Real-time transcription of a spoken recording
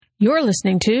You're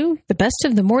listening to the Best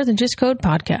of the More Than Just Code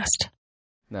podcast.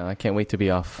 No, I can't wait to be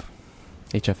off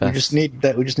HFS. We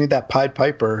just need that Pied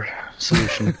Piper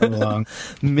solution to come along.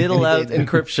 Middle out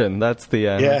encryption. That's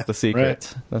the secret.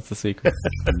 Right. That's the secret.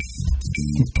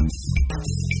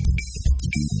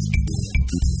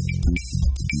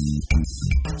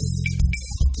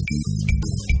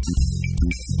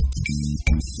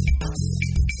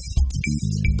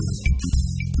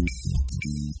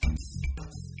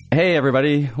 Hey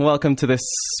everybody, welcome to this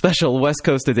special West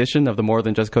Coast edition of the More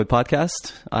Than Just Code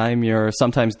podcast. I'm your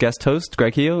sometimes guest host,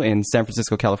 Greg Heo, in San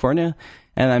Francisco, California,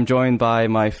 and I'm joined by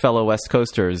my fellow West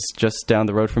Coasters just down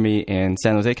the road from me in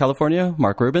San Jose, California,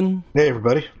 Mark Rubin. Hey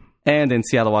everybody. And in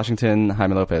Seattle, Washington,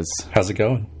 Jaime Lopez. How's it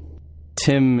going?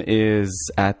 Tim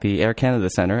is at the Air Canada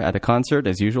Center at a concert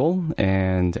as usual,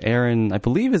 and Aaron, I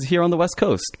believe, is here on the West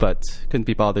Coast, but couldn't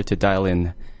be bothered to dial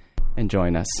in and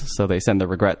join us, so they send their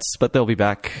regrets, but they'll be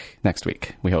back next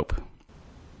week, we hope.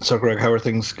 So Greg, how are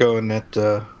things going at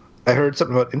I heard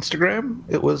something about Instagram.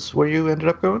 It was where you ended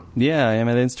up going? Yeah, I am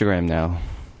at Instagram now.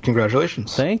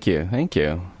 Congratulations. Thank you. How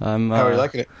are you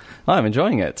liking it? I'm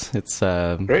enjoying it. It's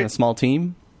kind of small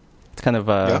team. It's kind of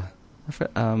I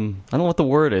don't know what the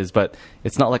word is, but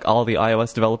it's not like all the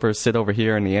iOS developers sit over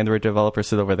here and the Android developers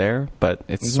sit over there, but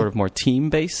it's sort of more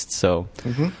team-based. So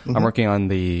I'm working on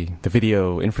the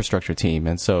video infrastructure team,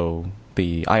 and so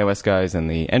the iOS guys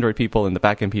and the Android people and the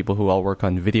backend people who all work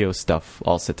on video stuff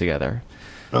all sit together.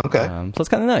 Okay. So it's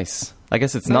kind of nice. I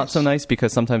guess it's not so nice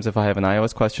because sometimes if I have an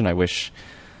iOS question, I wish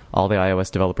all the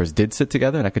iOS developers did sit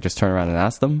together and I could just turn around and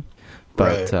ask them.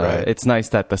 But right. It's nice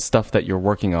that the stuff that you're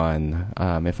working on,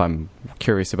 if I'm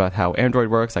curious about how Android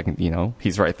works, I can,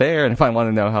 he's right there. And if I want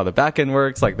to know how the backend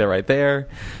works, they're right there.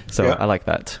 So I like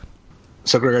that.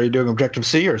 So, Greg, are you doing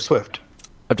Objective-C or Swift?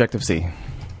 Objective-C.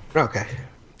 Okay.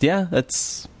 Yeah,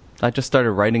 I just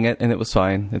started writing it, and it was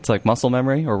fine. It's like muscle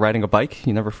memory or riding a bike.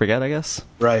 You never forget, I guess.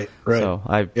 Right. So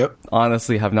I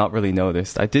honestly have not really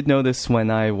noticed. I did notice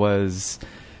when I was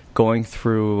going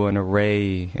through an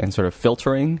array and sort of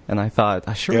filtering, and I thought,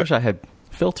 I sure wish I had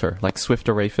filter, like Swift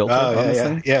array filter on this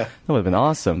thing. Yeah. That would have been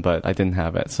awesome, but I didn't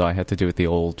have it, so I had to do it the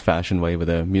old-fashioned way with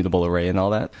a mutable array and all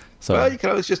that. So, well, you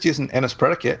can always just use an NS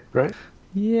predicate, right?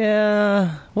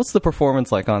 Yeah. What's the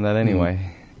performance like on that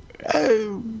anyway?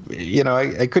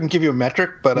 I couldn't give you a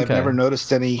metric, but I've never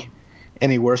noticed any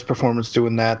worse performance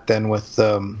doing that than with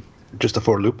just a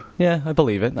for loop. Yeah, I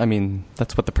believe it. I mean,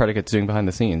 that's what the predicate's doing behind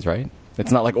the scenes, right?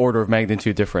 It's not like order of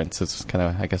magnitude difference. It's kind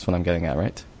of, I guess, what I'm getting at,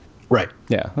 right? Right.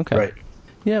 Yeah. Okay. Right.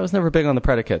 Yeah, I was never big on the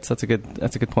predicates. That's a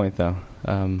good point, though.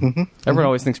 Everyone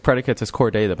always thinks predicates is core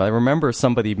data, but I remember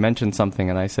somebody mentioned something,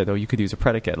 and I said, "Oh, you could use a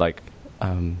predicate, like,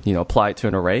 apply it to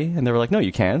an array," and they were like, "No,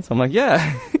 you can't." So I'm like,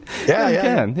 "Yeah, you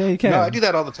can. Yeah, you can." No, I do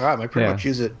that all the time. I pretty much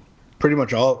use it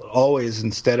always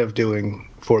instead of doing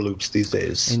for loops these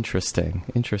days. Interesting.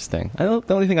 The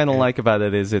only thing I don't like about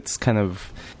it is it's kind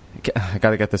of, I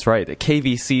got to get this right, a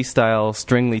KVC style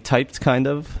stringly typed kind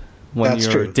of. When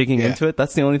you're digging into it,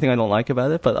 that's the only thing I don't like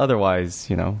about it. But otherwise,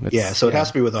 it's, So it has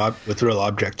to be with real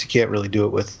objects. You can't really do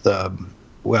it with,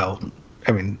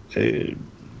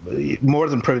 more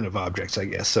than primitive objects, I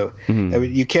guess. So I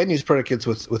mean, you can use predicates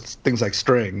with things like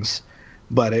strings,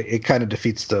 but it kind of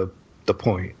defeats the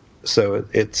point. So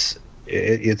it's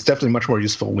definitely much more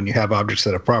useful when you have objects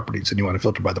that have properties and you want to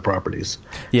filter by the properties.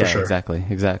 Yeah, for sure.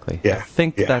 Exactly. Yeah. I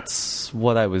think that's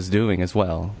what I was doing as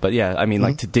well. But yeah, I mean,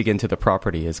 like to dig into the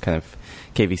property is kind of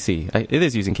KVC. It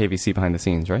is using KVC behind the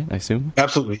scenes, right? I assume.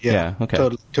 Absolutely. Yeah. Okay.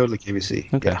 Totally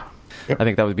KVC. Okay. Yeah. Yep. I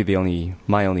think that would be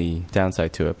my only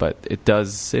downside to it, but it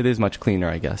is much cleaner,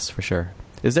 I guess, for sure.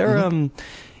 Is there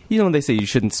when they say you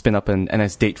shouldn't spin up an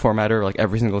NS date formatter like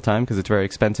every single time because it's very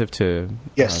expensive to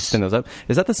spin those up.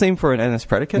 Is that the same for an NS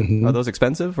predicate? Are those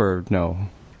expensive or no?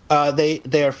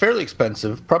 They are fairly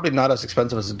expensive. Probably not as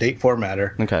expensive as a date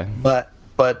formatter. Okay.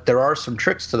 But there are some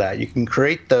tricks to that. You can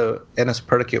create the NS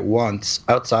predicate once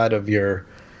outside of your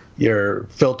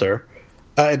filter.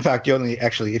 In fact, you only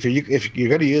actually if you're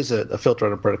going to use a filter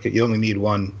on a predicate, you only need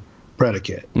one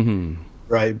predicate.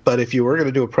 Right? But if you were going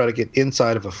to do a predicate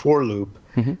inside of a for loop,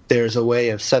 there's a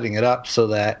way of setting it up so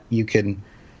that you can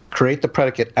create the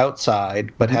predicate outside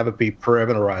but have it be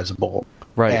parameterizable.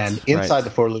 Right. And inside the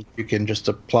for loop, you can just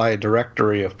apply a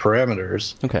directory of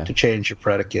parameters to change your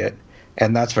predicate,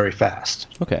 and that's very fast.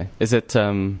 Okay. Is it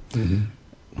I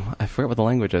forget what the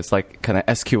language is, like kind of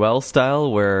SQL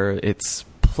style where it's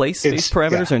place-based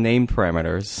parameters or named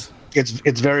parameters?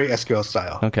 It's very SQL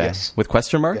style. Okay. Yes. With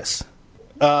question marks? Yes.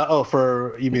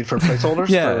 You mean for placeholders?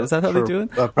 Yeah, is that how they do it?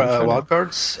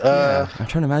 Wildcards? I'm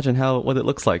trying to imagine what it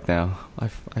looks like now.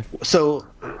 So,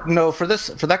 no, for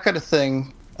that kind of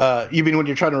thing, You mean when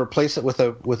you're trying to replace it with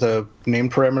a name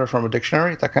parameter from a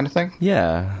dictionary, that kind of thing?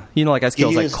 Yeah. Like SQL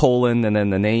is like colon and then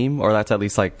the name, or that's at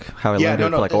least like how I learned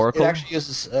it for like Oracle? It actually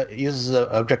uses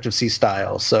Objective-C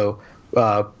style. So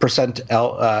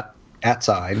 %L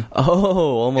 @.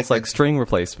 Oh, almost like string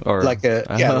replace or like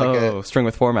a string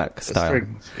with format style.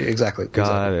 Exactly.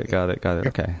 Got it.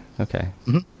 Okay.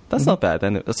 Mm-hmm. That's not bad.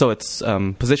 Then so it's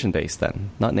position based then,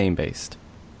 not name based.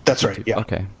 That's right. Yeah.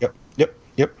 Okay.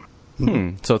 Yep.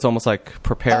 So it's almost like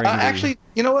preparing. Actually,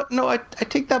 you know what? No, I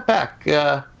take that back.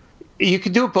 You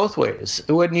could do it both ways.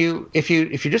 If you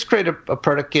just create a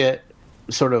predicate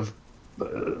sort of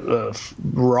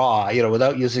raw,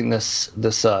 without using this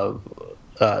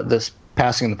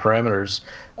passing the parameters,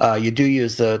 you do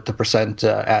use the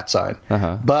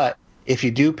 %@. But if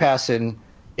you do pass in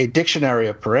a dictionary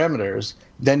of parameters,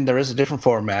 then there is a different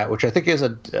format, which I think is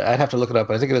I'd have to look it up,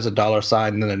 but I think it is a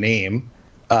 $sign and then a name,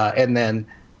 and then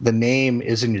the name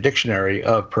is in your dictionary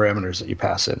of parameters that you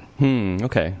pass in.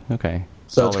 Okay.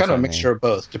 So it's kind of a mixture of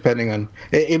both, depending on.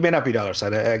 It may not be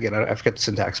 $sign. Again, I forget the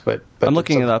syntax, but I'm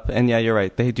looking it up, and yeah, you're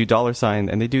right. They do $sign,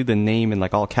 and they do the name in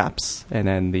like all caps, and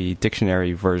then the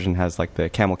dictionary version has like the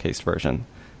camel case version.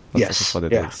 That's what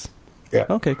it is. Yeah.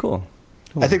 Okay. Cool.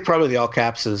 I think probably the all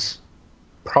caps is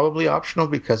probably optional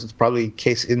because it's probably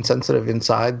case insensitive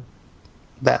inside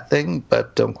that thing,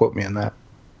 but don't quote me on that.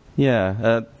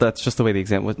 Yeah, that's just the way the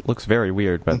example looks. Very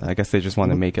weird, but I guess they just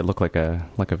want to make it look like a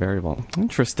variable.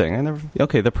 Interesting. The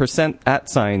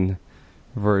 %@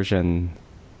 version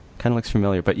kind of looks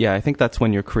familiar, but yeah, I think that's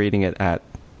when you're creating it at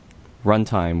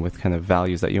runtime with kind of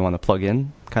values that you want to plug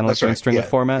in, kind of like in string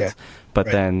format. Yeah.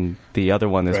 But then the other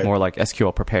one is more like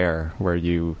SQL prepare, where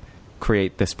you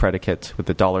create this predicate with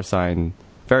the $sign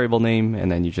variable name, and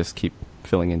then you just keep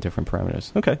filling in different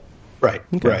parameters. Okay. Right.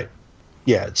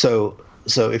 Yeah.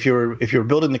 So if you're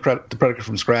building the predicate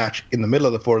from scratch in the middle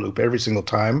of the for loop every single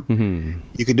time,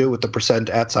 you could do it with the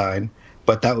 %@,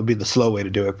 but that would be the slow way to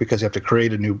do it because you have to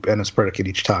create a new NS predicate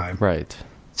each time. Right.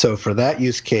 So for that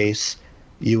use case,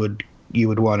 you would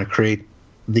want to create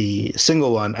the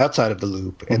single one outside of the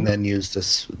loop and then use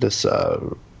this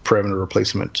parameter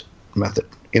replacement method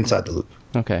inside the loop.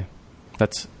 Okay.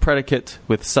 That's predicate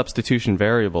with substitution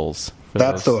variables.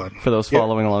 That's the one. For those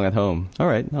following along at home. All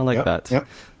right. I like that. Yep.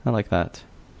 I like that.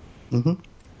 It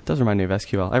does remind me of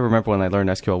SQL. I remember when I learned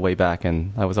SQL way back,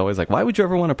 and I was always like, why would you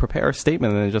ever want to prepare a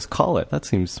statement and then just call it? That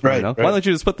seems, Why don't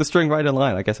you just put the string right in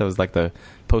line? I guess I was like the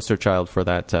poster child for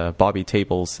that Bobby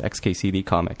Tables XKCD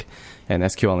comic and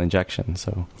SQL injection.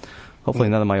 So hopefully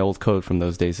none of my old code from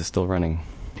those days is still running.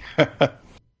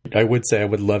 I would say I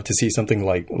would love to see something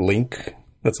like link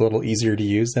that's a little easier to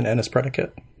use than NS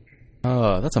predicate.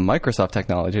 Oh, that's a Microsoft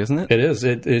technology, isn't it? It is.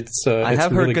 It's. I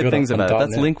have heard really good things about it.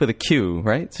 That's .NET. Link with a Q,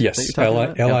 right? Yes,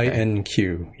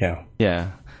 LINQ. Yeah.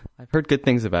 Yeah, I've heard good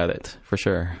things about it for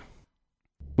sure.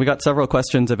 We got several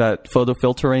questions about photo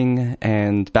filtering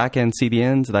and backend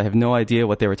CDNs that I have no idea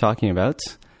what they were talking about.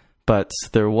 But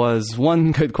there was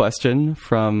one good question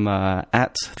from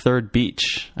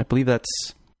 @ThirdBeach. I believe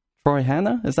that's Troy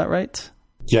Hanna. Is that right?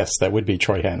 Yes, that would be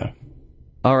Troy Hanna.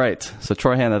 All right. So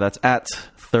Troy Hanna, that's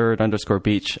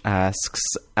 @third_beach asks,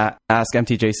 ask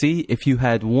MTJC, if you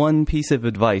had one piece of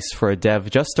advice for a dev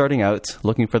just starting out,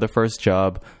 looking for the first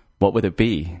job, what would it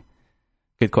be?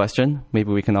 Good question.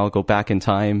 Maybe we can all go back in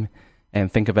time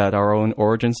and think about our own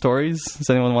origin stories. Does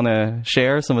anyone want to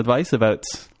share some advice about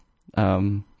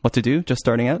what to do just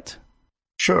starting out?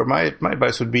 Sure. My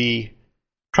advice would be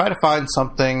try to find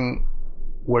something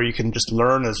where you can just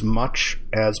learn as much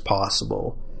as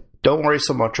possible. Don't worry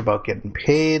so much about getting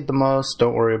paid the most.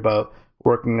 Don't worry about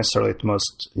working necessarily at the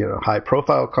most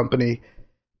high-profile company,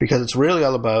 because it's really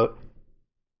all about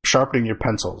sharpening your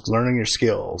pencils, learning your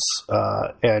skills,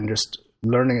 and just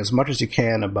learning as much as you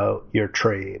can about your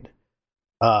trade.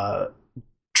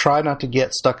 Try not to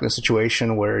get stuck in a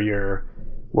situation where you're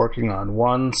working on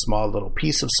one small little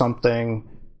piece of something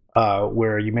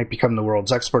where you may become the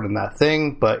world's expert in that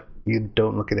thing, but you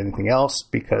don't look at anything else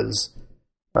because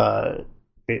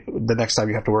the next time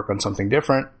you have to work on something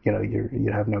different, you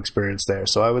have no experience there.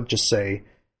 So I would just say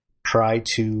try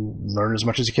to learn as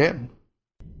much as you can.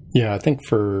 Yeah, I think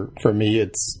for me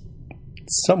it's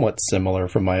somewhat similar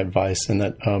from my advice in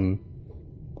that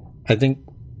I think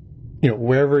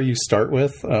wherever you start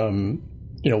with,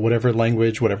 whatever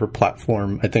language, whatever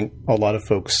platform, I think a lot of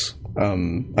folks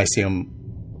I see them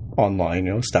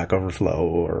online, Stack Overflow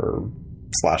or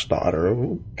Slashdot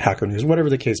or Hacker News, whatever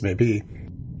the case may be.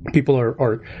 People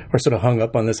are sort of hung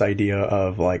up on this idea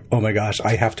of like, oh my gosh,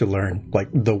 I have to learn like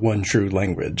the one true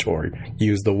language or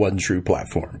use the one true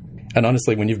platform. And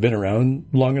honestly, when you've been around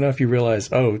long enough, you realize,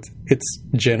 it's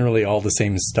generally all the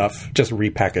same stuff, just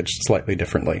repackaged slightly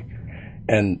differently.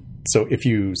 And so if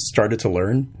you started to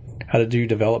learn how to do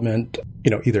development,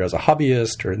 either as a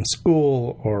hobbyist or in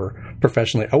school or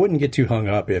professionally, I wouldn't get too hung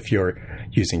up if you're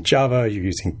using Java, you're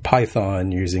using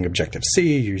Python, you're using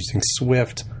Objective-C, you're using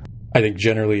Swift. I think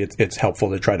generally it's helpful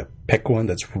to try to pick one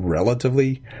that's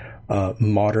relatively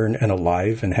modern and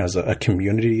alive and has a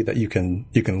community that you can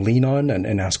lean on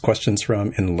and ask questions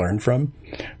from and learn from.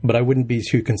 But I wouldn't be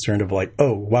too concerned of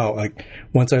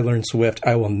once I learn Swift,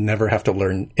 I will never have to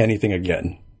learn anything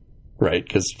again, right?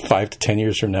 Because 5 to 10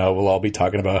 years from now, we'll all be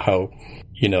talking about how,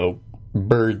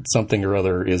 bird something or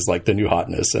other is like the new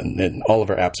hotness, and all of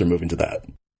our apps are moving to that.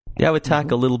 Yeah, I would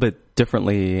tack a little bit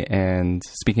differently, and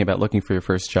speaking about looking for your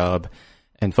first job,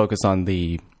 and focus on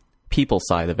the people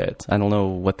side of it. I don't know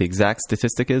what the exact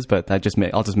statistic is, but I'll just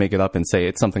make it up and say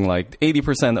it's something like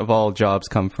 80% of all jobs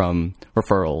come from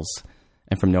referrals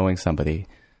and from knowing somebody.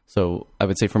 So I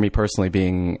would say for me personally,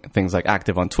 being things like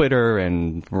active on Twitter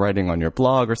and writing on your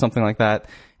blog or something like that,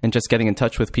 and just getting in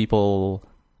touch with people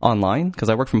online, because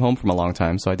I worked from home for a long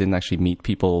time, so I didn't actually meet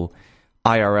people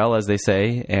IRL, as they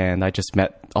say, and I just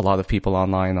met a lot of people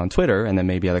online on Twitter, and then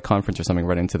maybe at a conference or something,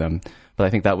 run into them. But I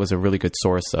think that was a really good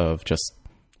source of just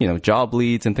job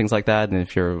leads and things like that. And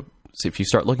if you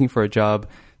start looking for a job,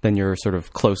 then your sort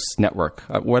of close network,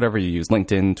 whatever you use,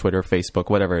 LinkedIn, Twitter, Facebook,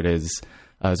 whatever it is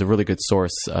a really good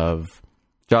source of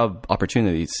job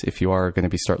opportunities if you are going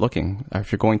to start looking, or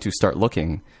if you're going to start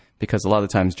looking, because a lot of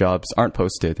times jobs aren't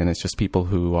posted, and it's just people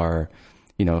who are,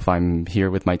 if I'm here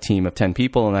with my team of 10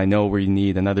 people and I know we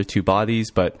need another 2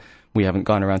 bodies, but we haven't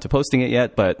gone around to posting it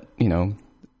yet, but,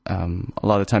 a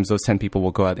lot of times those 10 people will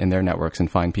go out in their networks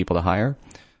and find people to hire.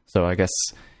 So I guess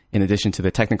in addition to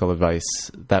the technical advice,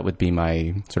 that would be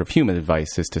my sort of human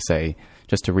advice, is to say,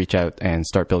 just to reach out and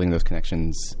start building those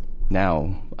connections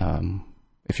now,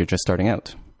 if you're just starting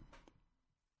out.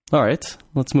 All right,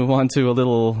 let's move on to a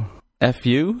little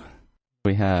FU.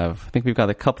 I think we've got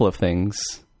a couple of things.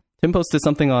 Tim posted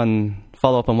something on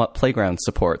follow-up on what playground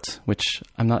support, which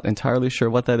I'm not entirely sure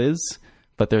what that is,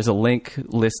 but there's a link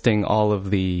listing all of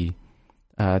the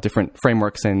different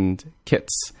frameworks and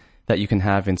kits that you can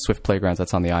have in Swift Playgrounds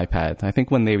that's on the iPad. I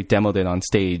think when they demoed it on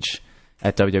stage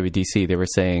at WWDC, they were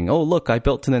saying, oh, look, I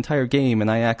built an entire game and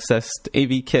I accessed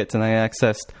AV-Kit and I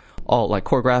accessed all like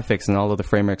core graphics and all of the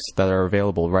frameworks that are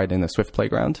available right in the Swift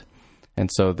Playground. And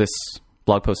so this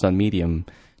blog post on Medium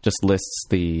just lists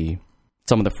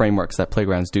some of the frameworks that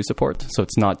Playgrounds do support. So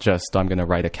it's not just I'm going to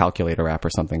write a calculator app or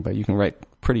something, but you can write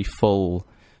pretty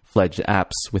full-fledged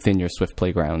apps within your Swift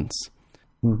Playgrounds.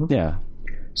 Mm-hmm. Yeah.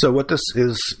 So what this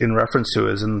is in reference to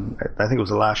is, in I think it was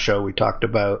the last show, we talked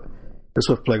about the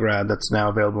Swift Playground that's now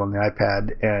available on the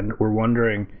iPad, and we're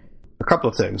wondering a couple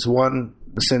of things. One,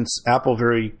 since Apple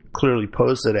very clearly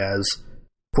posed it as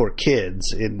for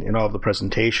kids in all of the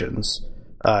presentations,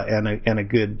 and a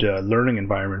good learning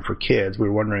environment for kids, we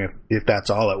were wondering if that's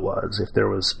all it was, if there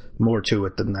was more to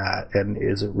it than that, and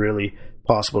is it really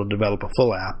possible to develop a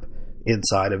full app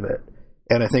inside of it?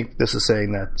 And I think this is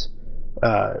saying that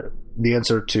the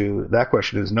answer to that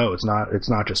question is no, it's not. It's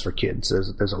not just for kids.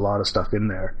 There's a lot of stuff in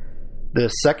there. The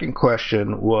second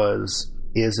question was,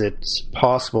 is it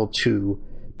possible to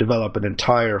develop an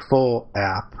entire full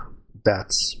app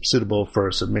that's suitable for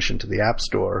submission to the App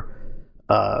Store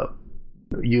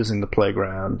using the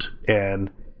Playground? And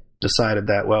decided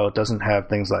that, well, it doesn't have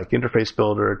things like Interface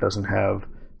Builder. It doesn't have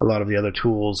a lot of the other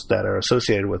tools that are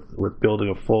associated with building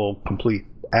a full, complete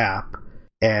app.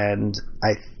 And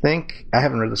I think, I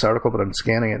haven't read this article, but I'm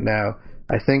scanning it now.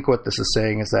 I think what this is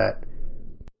saying is that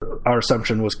our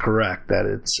assumption was correct, that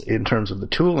it's, in terms of the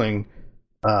tooling,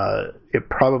 it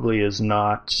probably is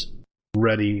not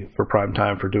ready for prime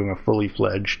time for doing a fully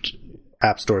fledged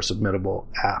App Store submittable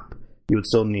app. You would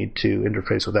still need to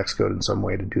interface with Xcode in some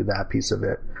way to do that piece of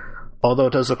it. Although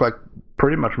it does look like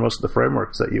pretty much most of the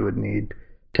frameworks that you would need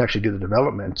to actually do the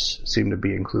development seem to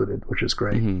be included, which is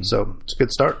great. Mm-hmm. So it's a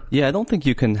good start. Yeah, I don't think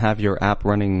you can have your app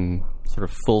running sort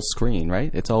of full screen, right?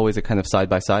 It's always a kind of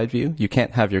side-by-side view. You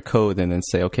can't have your code and then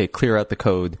say, okay, clear out the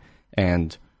code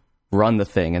and run the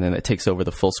thing, and then it takes over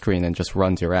the full screen and just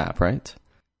runs your app, right?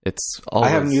 It's always...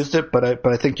 I haven't used it, but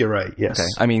I think you're right, yes. Okay.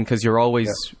 I mean, because you're always...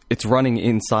 Yeah. It's running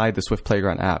inside the Swift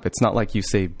Playground app. It's not like you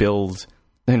say build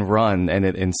and run and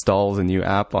it installs a new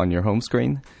app on your home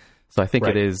screen. So I think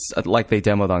It is like they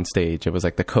demoed on stage. It was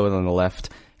like the code on the left,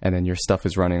 and then your stuff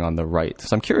is running on the right.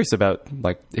 So I'm curious about,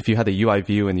 like, if you had a UI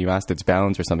view and you asked its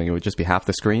bounds or something, it would just be half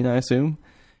the screen, I assume.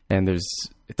 And it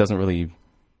doesn't really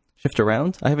shift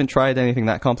around. I haven't tried anything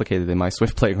that complicated in my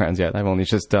Swift playgrounds yet. I've only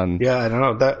just done... Yeah, I don't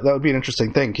know. That would be an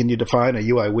interesting thing. Can you define a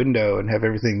UI window and have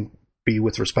everything be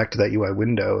with respect to that UI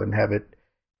window and have it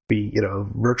be,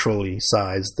 virtually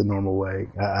sized the normal way?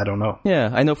 I don't know. Yeah,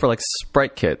 I know for like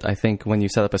SpriteKit, I think when you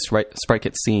set up a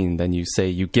SpriteKit scene, then you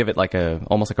give it like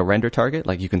almost like a render target.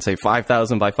 Like you can say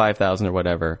 5,000 by 5,000 or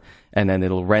whatever, and then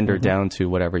it'll render down to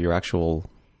whatever your actual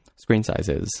screen size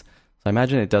is. So I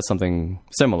imagine it does something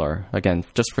similar. Again,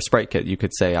 just for SpriteKit, you could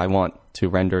say, I want to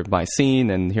render my scene,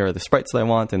 and here are the sprites that I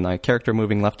want, and my character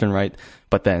moving left and right.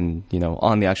 But then,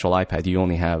 on the actual iPad, you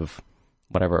only have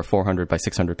whatever, a 400 by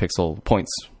 600 pixel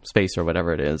points space or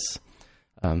whatever it is.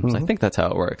 So I think that's how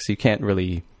it works. You can't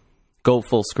really go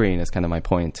full screen, is kind of my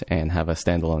point, and have a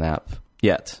standalone app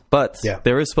yet. But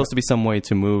there is supposed to be some way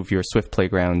to move your Swift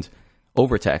Playground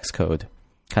over to Xcode,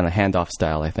 kind of handoff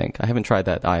style, I think. I haven't tried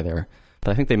that either.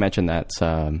 But I think they mentioned that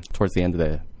towards the end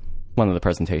of one of the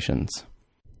presentations.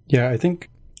 Yeah, I think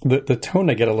the tone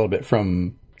I get a little bit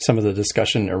from some of the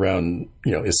discussion around,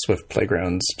 is Swift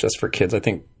Playgrounds just for kids? I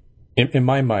think in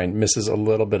my mind misses a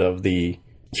little bit of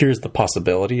here's the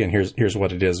possibility and here's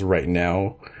what it is right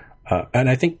now. And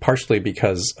I think partially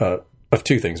because of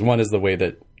two things. One is the way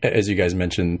that, as you guys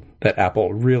mentioned, that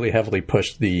Apple really heavily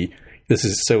pushed this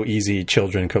is so easy,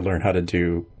 children could learn how to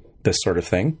do this sort of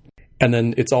thing. And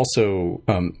then it's also,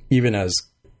 even as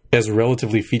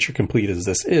relatively feature complete as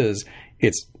this is,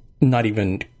 it's not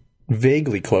even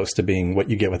vaguely close to being what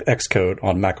you get with Xcode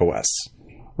on macOS,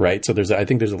 right? So I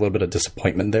think there's a little bit of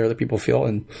disappointment there that people feel.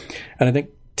 And I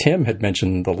think Tim had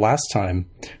mentioned the last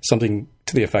time something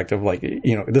to the effect of like,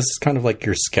 this is kind of like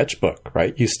your sketchbook,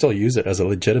 right? You still use it as a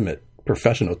legitimate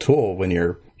professional tool when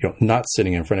you're not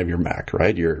sitting in front of your Mac,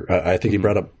 right? I think you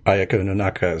brought up Ayako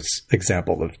Nonaka's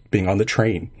example of being on the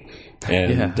train.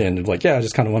 And like, I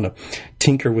just kind of want to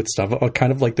tinker with stuff,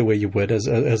 kind of like the way you would as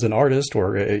an artist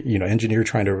or engineer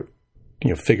trying to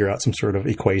figure out some sort of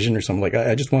equation or something. Like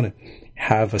I just want to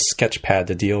have a sketch pad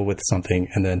to deal with something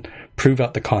and then prove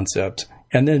out the concept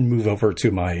and then move over to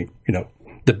my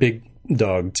the big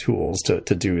dog tools to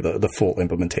do the full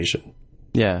implementation.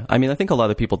 Yeah, I mean, I think a lot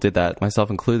of people did that, myself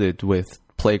included, with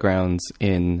playgrounds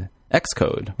in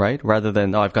Xcode, right? Rather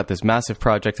than, I've got this massive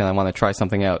project and I want to try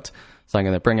something out, so I'm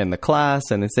going to bring in the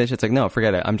class, and instead it's like, no,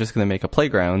 forget it. I'm just going to make a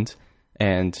playground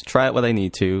and try out what I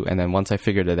need to, and then once I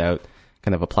figured it out,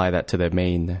 kind of apply that to the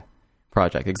main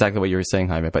project. Exactly what you were saying,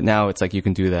 Jaime. But now it's like you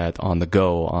can do that on the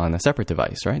go on a separate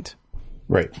device, right?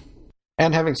 Right.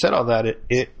 And having said all that,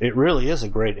 it really is a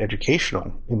great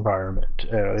educational environment.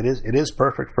 It is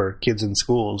perfect for kids in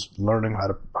schools learning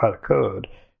how to code.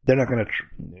 They're not going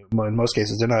to, in most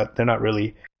cases, they're not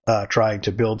really trying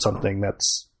to build something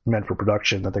that's meant for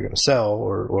production that they're going to sell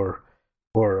or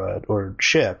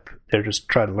ship. They're just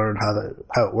trying to learn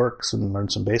how it works and learn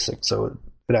some basics. So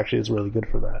it actually is really good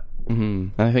for that. Mm-hmm.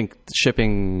 And I think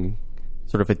shipping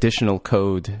sort of additional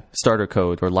code, starter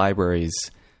code or libraries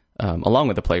along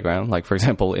with the playground, like for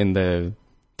example in the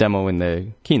demo in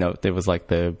the keynote, there was like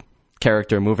the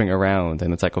character moving around,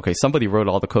 and it's like, okay, somebody wrote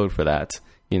all the code for that.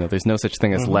 There's no such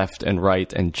thing as left and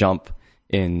right and jump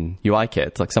in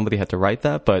UIKit. Like somebody had to write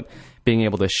that, but being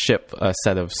able to ship a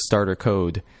set of starter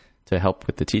code to help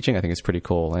with the teaching, I think is pretty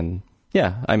cool. And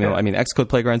I mean, Xcode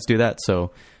playgrounds do that,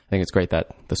 so I think it's great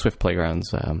that the Swift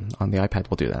playgrounds on the iPad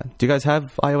will do that. Do you guys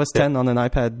have iOS 10 on an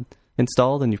iPad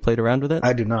installed and you've played around with it?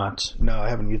 I do not. No, I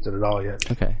haven't used it at all yet.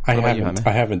 Okay.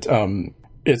 I haven't.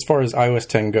 As far as iOS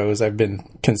 10 goes, I've been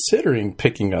considering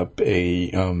picking up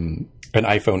an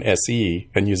iPhone SE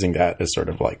and using that as sort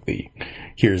of like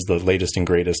here's the latest and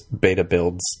greatest beta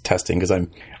builds testing, because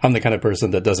I'm the kind of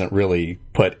person that doesn't really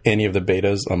put any of the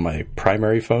betas on my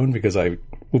primary phone because I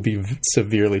will be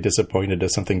severely disappointed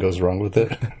if something goes wrong with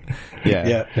it.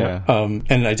 Yeah.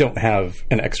 And I don't have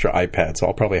an extra iPad, so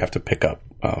I'll probably have to pick up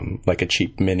like a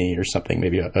cheap mini or something,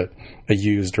 maybe a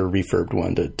used or refurbed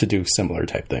one to do similar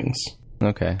type things.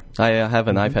 Okay. I have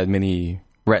an iPad mini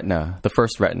Retina, the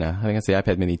first Retina. I think it's the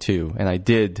iPad mini 2, and I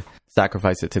did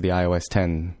sacrifice it to the iOS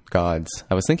 10 gods.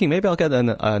 I was thinking maybe I'll get a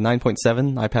 9.7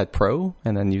 iPad Pro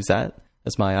and then use that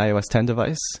as my iOS 10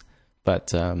 device.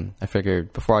 But I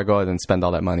figured before I go out and spend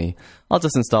all that money, I'll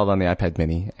just install it on the iPad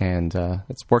mini. And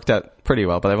it's worked out pretty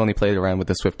well, but I've only played around with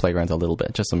the Swift Playgrounds a little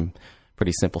bit, just some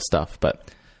pretty simple stuff. But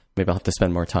maybe I'll have to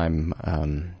spend more time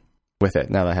with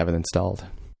it now that I have it installed.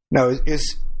 Now,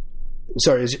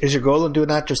 is your goal in doing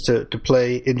that just to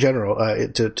play in general,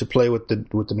 to play with the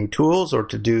new tools, or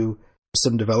to do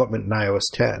some development in iOS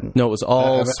 10? No, it was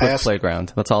all Swift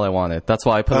Playground. That's all I wanted. That's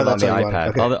why I put it on the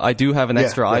iPad. Okay. I do have an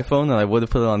extra iPhone, and I would have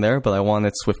put it on there, but I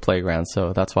wanted Swift Playground,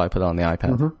 so that's why I put it on the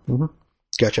iPad. Mm-hmm, mm-hmm.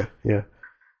 Gotcha. Yeah.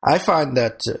 I find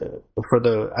that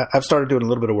I've started doing a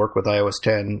little bit of work with iOS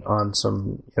 10 on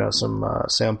some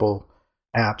sample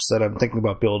apps that I'm thinking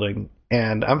about building,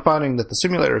 and I'm finding that the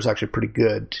simulator is actually pretty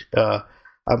good.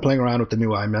 I'm playing around with the new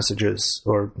iMessages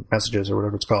or messages or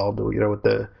whatever it's called,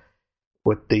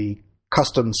 with the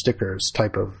custom stickers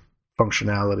type of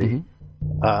functionality.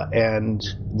 And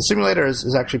the simulator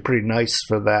is actually pretty nice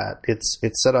for that.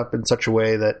 It's set up in such a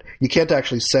way that you can't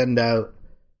actually send out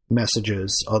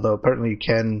messages, although apparently you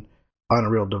can on a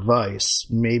real device.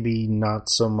 Maybe not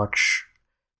so much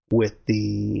with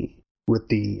the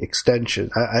extension.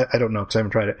 I don't know because I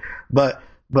haven't tried it. But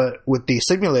with the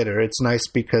simulator, it's nice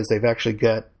because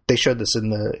they showed this in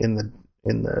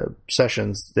the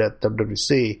sessions at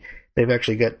WWDC. They've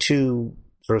actually got two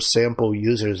sort of sample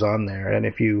users on there, and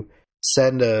if you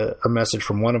send a message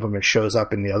from one of them, it shows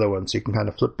up in the other one, so you can kind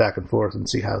of flip back and forth and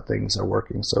see how things are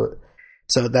working. So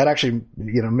that actually,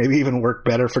 maybe even work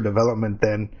better for development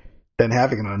than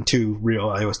having it on two real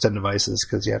iOS 10 devices,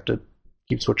 because you have to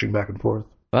keep switching back and forth.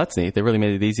 Well, that's neat. They really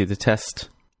made it easy to test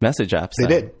message apps. They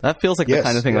did. That feels like the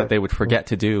kind of thing that they would forget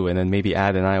to do and then maybe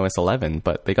add in iOS 11,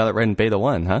 but they got it right in beta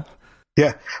 1, huh?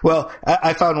 Yeah. Well,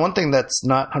 I found one thing that's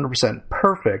not 100%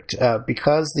 perfect,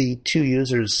 because the two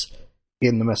users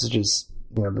in the messages,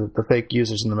 the fake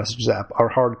users in the messages app are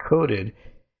hard-coded.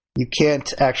 You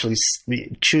can't actually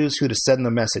choose who to send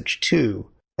the message to.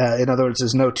 In other words,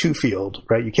 there's no to field,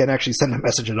 right? You can't actually send a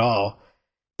message at all.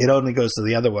 It only goes to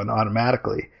the other one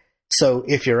automatically. So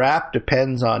if your app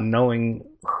depends on knowing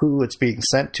who it's being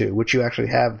sent to, which you actually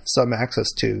have some access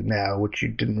to now, which you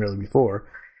didn't really before,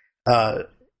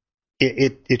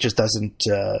 it just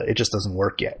doesn't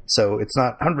work yet. So it's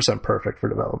not 100% perfect for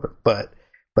development, but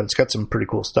it's got some pretty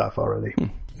cool stuff already.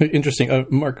 Interesting.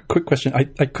 Mark, quick question.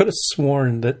 I could have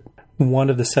sworn that one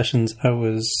of the sessions I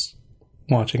was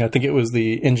watching, I think it was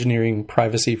the engineering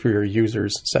privacy for your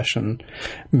users session,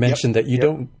 mentioned that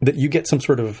you get some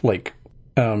sort of like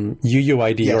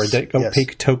UUID or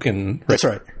opaque token.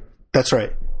 Right? That's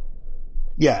right.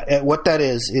 Yeah. And what that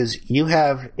is you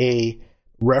have a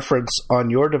reference on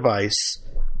your device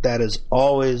that is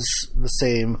always the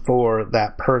same for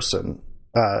that person,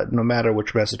 no matter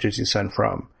which messages you send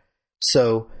from.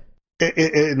 So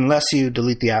unless you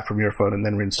delete the app from your phone and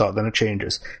then reinstall it, then it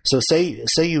changes. So say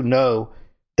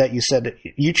that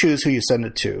you choose who you send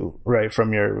it to, right,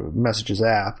 from your messages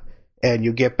app, and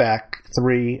you get back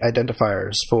 3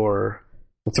 identifiers for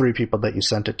the 3 people that you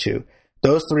sent it to.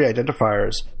 Those 3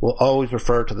 identifiers will always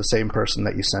refer to the same person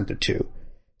that you sent it to.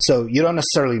 So you don't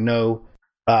necessarily know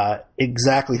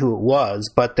exactly who it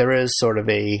was, but there is sort of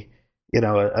a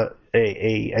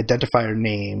identifier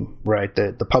name, right?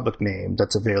 The public name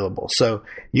that's available. So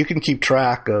you can keep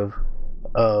track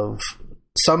of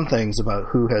some things about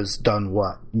who has done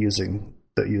what using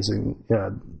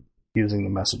the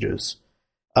messages.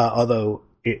 Although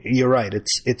you're right,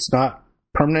 it's not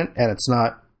permanent and it's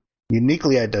not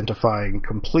uniquely identifying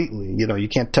completely. You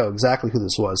can't tell exactly who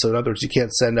this was. So in other words, you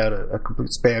can't send out a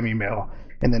complete spam email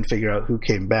and then figure out who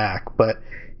came back. But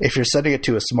if you're sending it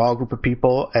to a small group of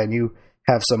people and you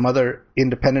have some other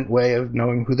independent way of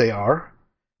knowing who they are,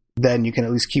 then you can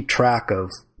at least keep track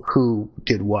of who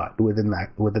did what within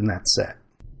that set,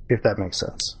 if that makes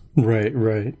sense.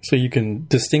 Right. So you can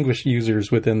distinguish users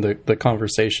within the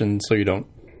conversation, so you don't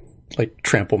like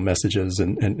trample messages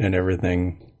and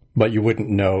everything. But you wouldn't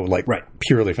know,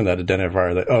 purely from that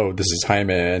identifier that, oh, this is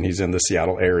Jaime and he's in the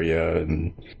Seattle area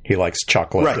and he likes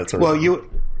chocolate. Right. Well,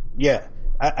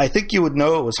 I think you would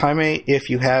know it was Jaime if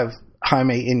you have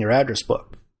Jaime in your address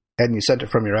book and you sent it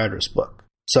from your address book.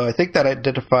 So I think that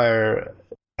identifier,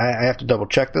 I have to double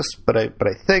check this, but I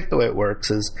think the way it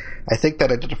works is I think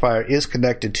that identifier is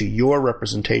connected to your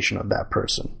representation of that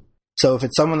person. So if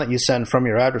it's someone that you send from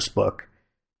your address book,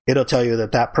 it'll tell you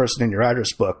that person in your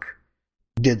address book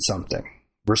did something,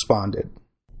 responded.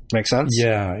 Make sense?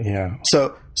 Yeah.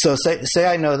 So say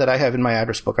I know that I have in my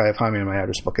address book, I have Jaime in my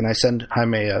address book, and I send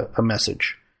Jaime a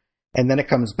message, and then it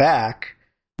comes back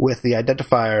with the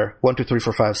identifier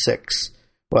 123456.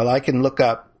 Well, I can look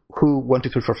up who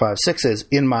 123456 is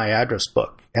in my address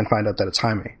book and find out that it's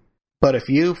Jaime. But if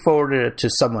you forwarded it to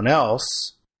someone else,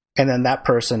 and then that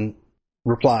person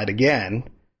replied again,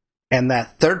 and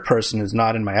that third person is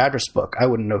not in my address book, I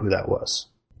wouldn't know who that was.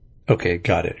 Okay,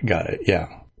 got it. Yeah.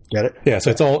 Get it? Yeah,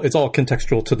 so it's all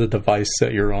contextual to the device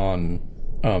that you're on,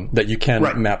 that you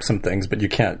can map some things, but you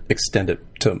can't extend it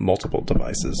to multiple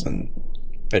devices and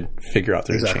figure out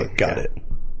there's a chain. Got it.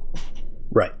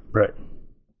 Right.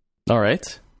 All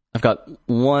right. I've got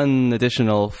one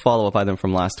additional follow-up item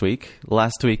from last week.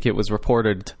 Last week it was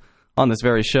reported on this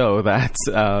very show that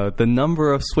the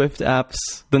number of apps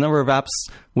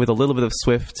with a little bit of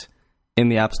Swift in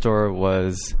the App Store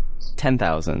was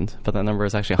 10,000, but that number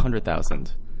is actually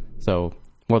 100,000. So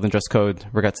More Than Just Code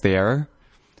regrets the error.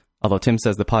 Although Tim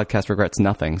says the podcast regrets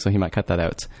nothing, so he might cut that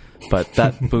out. But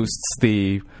that boosts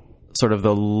the sort of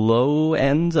the low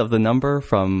end of the number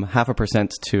from 0.5%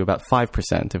 to about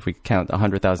 5% if we count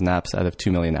 100,000 apps out of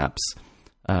 2 million apps.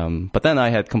 But then I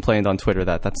had complained on Twitter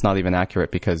that that's not even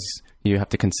accurate because you have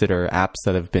to consider apps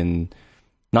that have been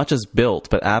not just built,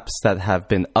 but apps that have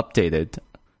been updated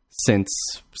since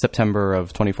September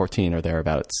of 2014 or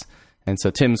thereabouts. And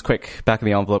so Tim's quick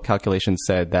back-of-the-envelope calculation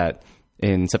said that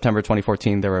in September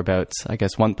 2014, there were about, I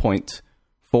guess,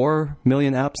 1.4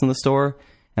 million apps in the store.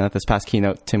 And at this past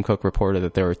keynote, Tim Cook reported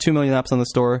that there were 2 million apps on the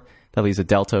store. That leaves a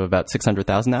delta of about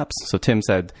 600,000 apps. So Tim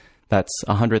said that's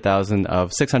 100,000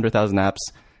 of 600,000 apps,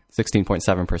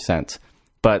 16.7%.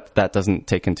 But that doesn't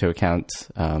take into account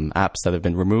apps that have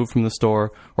been removed from the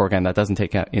store, or again, that doesn't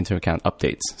take into account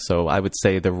updates. So I would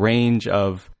say the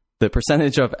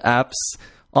percentage of apps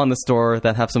on the store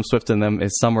that have some Swift in them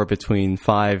is somewhere between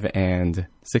 5 and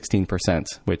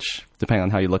 16%, which, depending on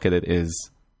how you look at it, is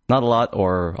not a lot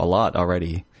or a lot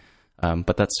already.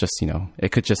 But that's just,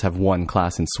 it could just have one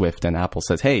class in Swift, and Apple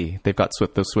says, hey, they've got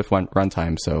those Swift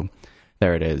runtime, so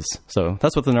there it is. So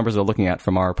that's what the numbers are looking at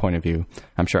from our point of view.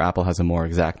 I'm sure Apple has a more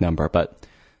exact number, but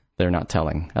they're not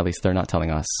telling. At least they're not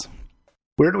telling us.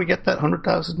 Where did we get that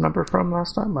 100,000 number from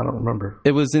last time? I don't remember.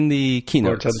 It was in the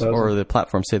keynote or the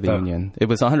platform State of the Union. It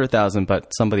was 100,000,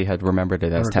 but somebody had remembered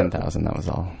it as 10,000. That was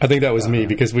all. I think that was me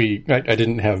because I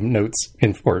didn't have notes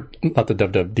or not the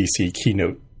WWDC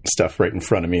keynote stuff right in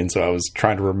front of me, and so I was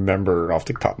trying to remember off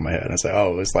the top of my head. I said,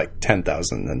 it was like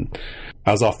 10,000, and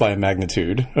I was off by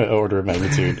order of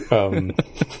magnitude.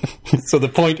 So the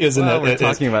point isn't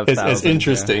that it's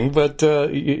interesting, but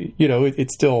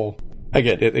it's still,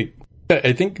 again,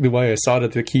 I think the way I saw it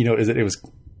at the keynote is that it was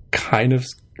kind of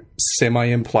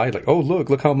semi-implied, like,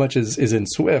 look how much is in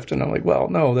Swift. And I'm like, well,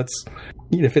 no, that's,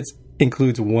 if it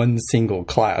includes one single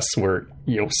class where,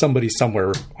 somebody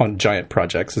somewhere on giant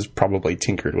projects has probably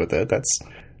tinkered with it,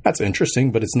 that's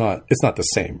interesting, but it's not the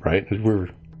same, right? We're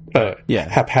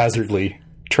haphazardly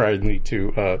trying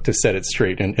to set it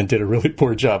straight and did a really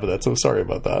poor job of that. So sorry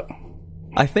about that.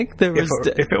 I think there was...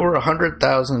 If it were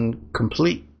 100,000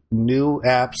 complete new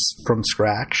apps from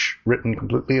scratch, written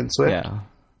completely in Swift,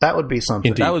 that would be something.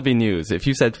 Indeed. That would be news. If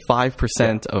you said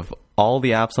 5% of all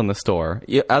the apps on the store,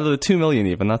 out of the 2 million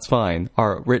even, that's fine,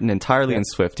 are written entirely in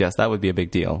Swift, yes, that would be a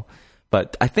big deal.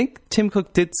 But I think Tim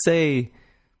Cook did say...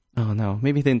 Oh, no,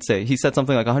 maybe he didn't say. He said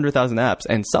something like 100,000 apps,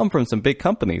 and some from some big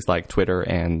companies like Twitter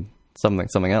and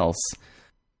something else.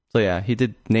 So yeah, he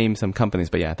did name some companies,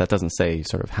 but yeah, that doesn't say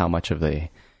sort of how much of the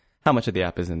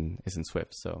app is in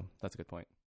Swift. So that's a good point.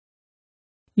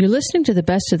 You're listening to the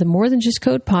best of the More Than Just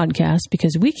Code podcast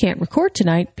because we can't record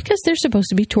tonight because there's supposed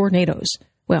to be tornadoes.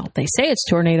 Well, they say it's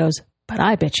tornadoes, but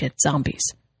I bet you it's zombies.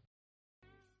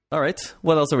 All right,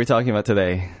 what else are we talking about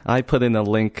today? I put in a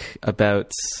link about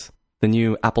the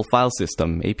new Apple file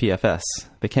system, APFS.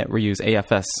 They can't reuse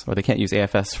AFS, or they can't use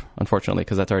AFS, unfortunately,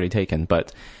 because that's already taken.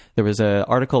 But there was an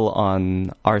article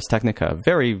on Ars Technica,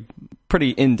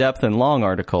 pretty in-depth and long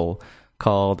article,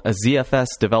 called A ZFS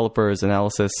Developer's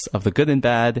Analysis of the Good and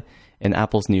Bad in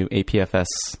Apple's new APFS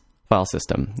file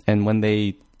system. And when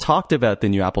they talked about the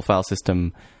new Apple file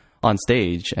system on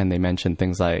stage, and they mentioned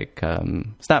things like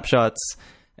snapshots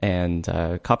and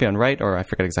copy on write, or I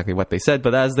forget exactly what they said,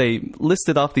 but as they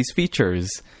listed off these features,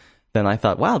 then I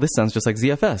thought, wow, this sounds just like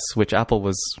ZFS, which Apple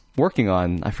was working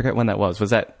on. I forget when that was.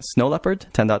 Was that Snow Leopard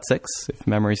 10.6, if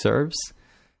memory serves?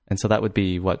 And so that would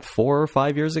be, 4 or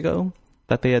 5 years ago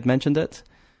that they had mentioned it.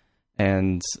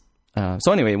 And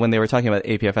so anyway, when they were talking about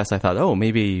APFS, I thought,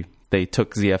 maybe they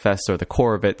took ZFS or the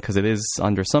core of it, because it is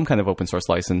under some kind of open source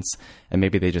license, and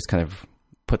maybe they just kind of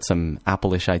put some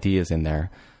Apple-ish ideas in there.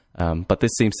 But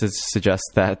this seems to suggest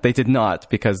that they did not,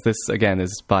 because this, again,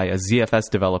 is by a ZFS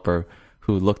developer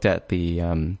who looked at the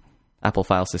Apple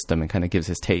file system and kind of gives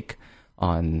his take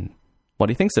on what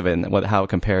he thinks of it and how it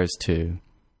compares to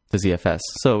the ZFS.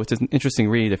 So it's an interesting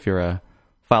read if you're a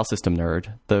file system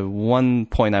nerd. The one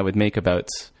point I would make about,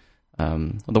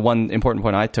 the one important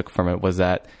point I took from it was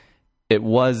that it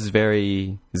was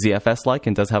very ZFS-like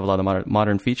and does have a lot of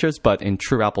modern features, but in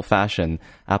true Apple fashion,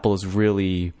 Apple is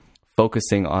really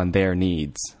focusing on their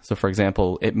needs. So for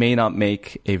example, it may not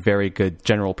make a very good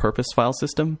general purpose file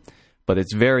system, but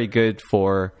it's very good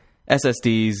for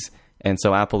SSDs. And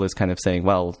so Apple is kind of saying,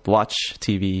 well, watch,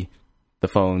 TV, the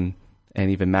phone, and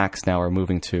even Macs now are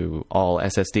moving to all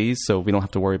SSDs, so we don't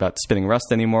have to worry about spinning Rust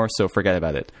anymore, so forget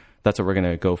about it. that's what we're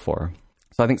going to go for.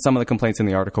 So I think some of the complaints in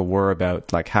the article were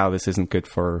about like how this isn't good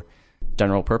for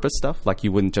general purpose stuff. Like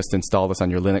you wouldn't just install this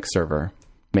on your Linux server,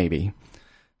 maybe.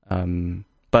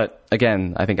 But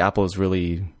again, I think Apple is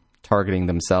really targeting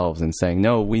themselves and saying,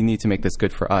 no, we need to make this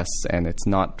good for us, and it's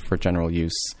not for general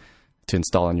use to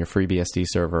install on your FreeBSD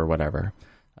server or whatever.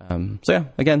 So yeah,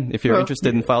 again, if you're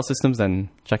interested in file systems, then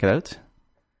check it out.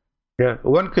 Yeah,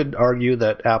 one could argue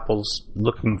that Apple's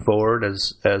looking forward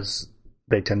as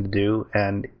they tend to do,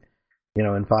 and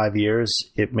in 5 years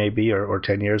it may be, or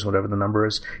 10 years, whatever the number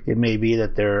is, it may be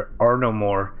that there are no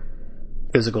more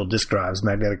physical disk drives,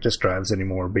 magnetic disk drives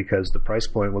anymore, because the price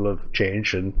point will have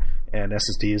changed, and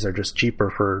SSDs are just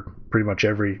cheaper for pretty much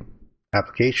every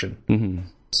application. Mm-hmm.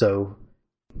 So,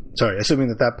 assuming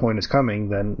that point is coming,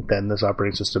 then this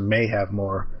operating system may have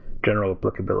more general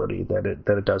applicability than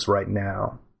it does right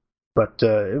now. But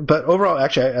overall,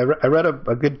 actually, I read a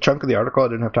good chunk of the article. I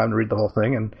didn't have time to read the whole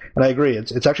thing, and I agree.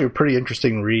 It's actually a pretty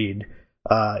interesting read.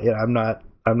 I'm not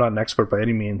an expert by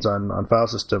any means on file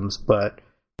systems, but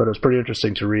it was pretty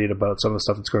interesting to read about some of the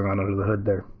stuff that's going on under the hood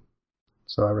there.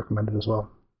 So I recommend it as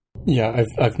well. Yeah,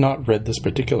 I've not read this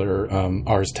particular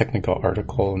Ars Technica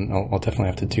article, and I'll definitely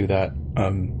have to do that.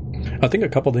 I think a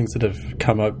couple things that have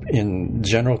come up in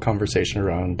general conversation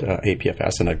around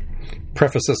APFS, and I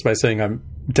preface this by saying I'm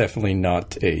definitely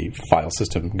not a file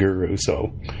system guru,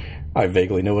 so I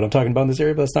vaguely know what I'm talking about in this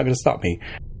area, but that's not going to stop me.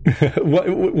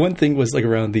 One thing was like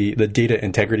around the data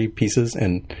integrity pieces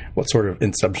and what sort of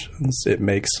assumptions it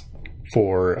makes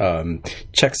for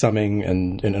checksumming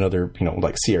and other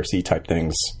like CRC type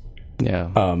things.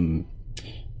 Yeah.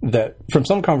 That from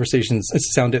some conversations it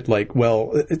sounded like,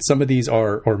 well, some of these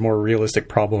are more realistic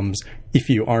problems if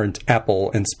you aren't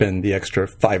Apple and spend the extra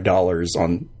 $5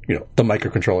 on the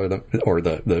microcontroller or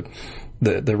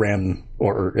the RAM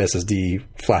or SSD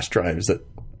flash drives that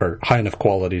are high enough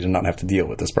quality to not have to deal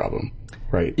with this problem,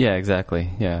 right? Yeah,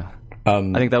 exactly. Yeah. I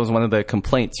think that was one of the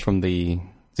complaints from the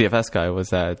ZFS guy was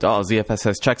that, ZFS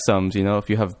has checksums, if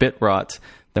you have bit rot,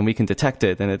 then we can detect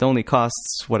it, and it only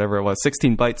costs whatever it was,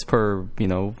 16 bytes per,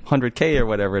 100K or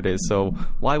whatever it is, so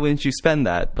why wouldn't you spend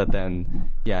that? But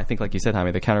then, yeah, I think like you said,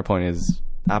 Jaime, the counterpoint is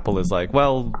Apple is like,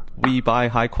 well, we buy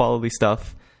high-quality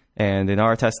stuff, and in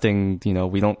our testing,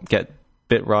 we don't get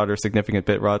bit rot or significant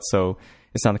bit rot, so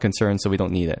it's not a concern, so we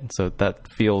don't need it. So that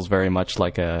feels very much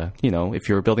like if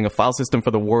you're building a file system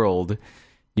for the world,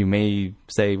 you may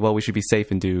say, well, we should be safe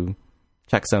and do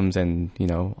checksums and,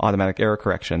 automatic error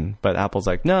correction. But Apple's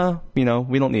like, no, we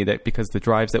don't need it because the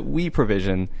drives that we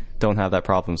provision don't have that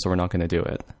problem, so we're not going to do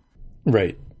it.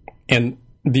 Right. And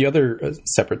the other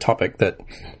separate topic that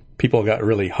people got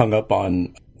really hung up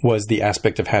on was the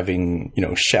aspect of having,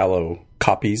 shallow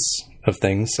copies of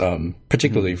things,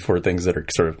 particularly for things that are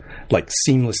sort of like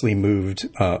seamlessly moved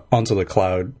onto the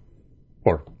cloud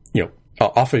or,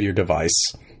 off of your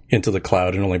device into the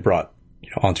cloud and only brought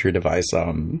onto your device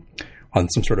on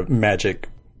some sort of magic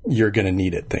you're going to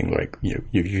need it thing, like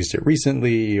you've used it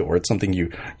recently, or it's something you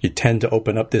tend to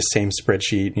open up this same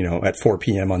spreadsheet at 4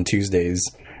 p.m. on Tuesdays,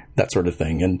 that sort of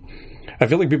thing. And I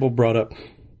feel like people brought up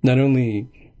not only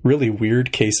really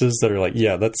weird cases that are like,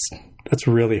 yeah, that's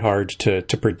really hard to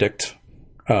predict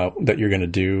that you're going to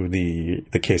do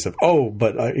the case of,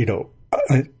 but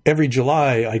every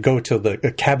July I go to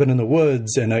a cabin in the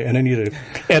woods and I need to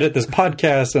edit this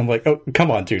podcast. I'm like, oh, come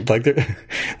on, dude. Like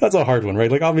that's a hard one, right?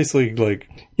 Like obviously, like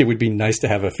it would be nice to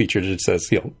have a feature that says,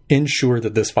 ensure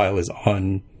that this file is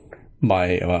on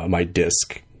my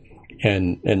disk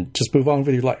and just move on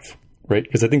with your life, right?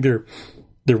 Because I think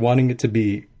they're wanting it to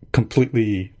be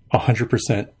completely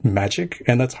 100% magic,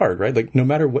 and that's hard, right? Like no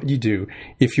matter what you do,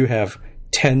 if you have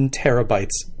 10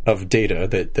 terabytes of data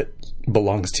that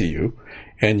belongs to you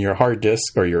and your hard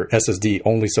disk or your SSD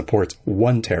only supports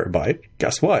 1 terabyte,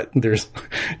 guess what? There's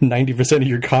 90% of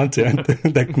your content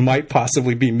that might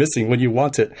possibly be missing when you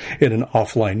want it in an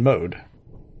offline mode.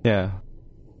 Yeah.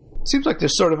 Seems like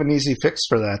there's sort of an easy fix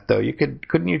for that, though.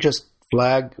 Couldn't you just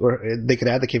flag, or they could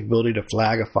add the capability to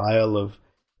flag a file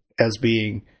as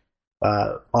being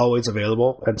always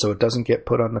available, and so it doesn't get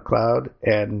put on the cloud.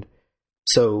 And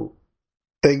so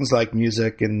things like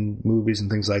music and movies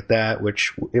and things like that,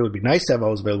 which it would be nice to have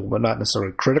always available, but not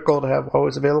necessarily critical to have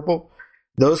always available,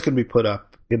 those can be put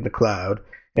up in the cloud.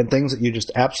 And things that you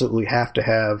just absolutely have to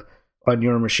have on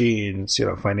your machines,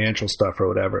 financial stuff or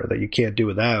whatever that you can't do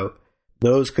without,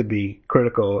 those could be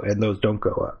critical, and those don't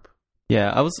go up.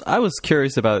 Yeah, I was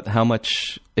curious about how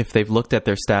much, if they've looked at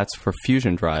their stats for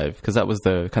Fusion Drive, because that was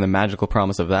the kind of magical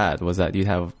promise of that, was that you'd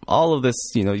have all of this,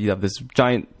 you'd have this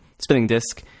giant spinning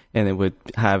disk, and it would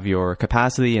have your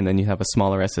capacity, and then you have a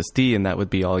smaller SSD, and that would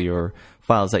be all your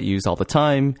files that you use all the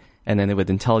time. and then it would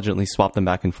intelligently swap them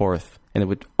back and forth. And it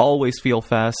would always feel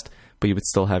fast, but you would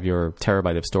still have your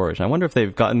terabyte of storage. And I wonder if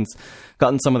they've gotten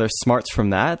some of their smarts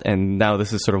from that, and now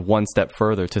this is sort of one step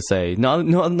further to say,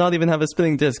 not even have a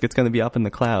spinning disk, it's going to be up in the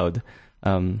cloud.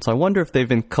 So I wonder if they've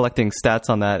been collecting stats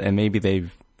on that, and maybe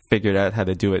they've figured out how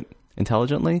to do it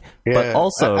intelligently. Yeah, but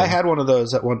also, I had one of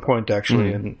those at one point,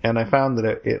 actually, and I found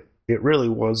that it really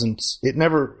wasn't, it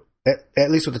never, at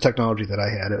least with the technology that I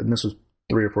had, and this was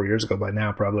 3 or 4 years ago by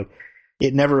now probably,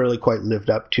 it never really quite lived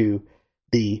up to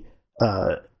the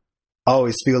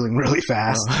always feeling really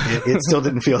fast. It still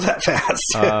didn't feel that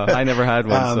fast. I never had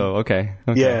one, so okay.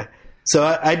 Yeah. So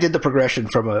I did the progression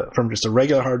from just a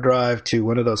regular hard drive to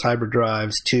one of those hybrid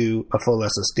drives to a full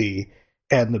SSD,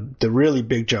 and the really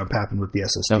big jump happened with the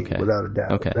SSD, without a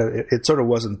doubt. Okay. It sort of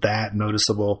wasn't that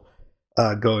noticeable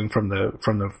going from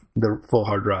the full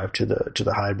hard drive to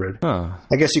the hybrid. Huh.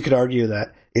 I guess you could argue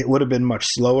that it would have been much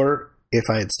slower if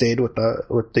I had stayed with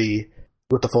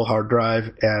the full hard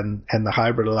drive, and the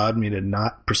hybrid allowed me to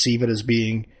not perceive it as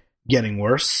getting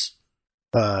worse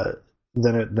than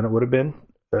it would have been.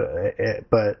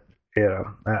 But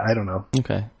I don't know.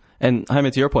 Okay. And Jaime,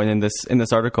 to your point, in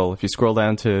this article, if you scroll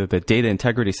down to the data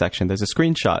integrity section, there's a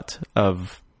screenshot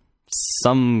of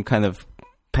some kind of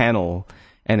panel,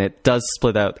 and it does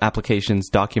split out applications,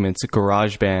 documents.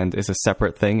 GarageBand is a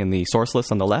separate thing in the source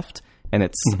list on the left, and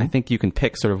it's I think you can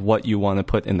pick sort of what you want to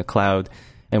put in the cloud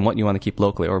and what you want to keep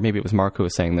locally. Or maybe it was Mark who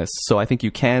was saying this. So I think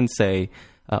you can say,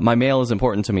 my mail is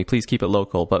important to me, please keep it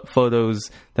local, but photos,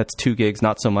 that's 2 gigs,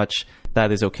 not so much,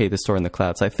 that is okay to store in the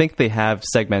cloud. So I think they have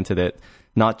segmented it,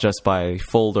 not just by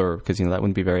folder, because that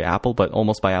wouldn't be very Apple, but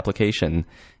almost by application,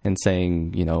 and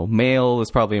saying, mail is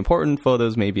probably important,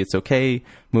 photos, maybe it's okay,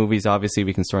 movies, obviously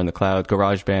we can store in the cloud,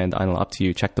 GarageBand, I don't know, up to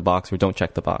you, check the box or don't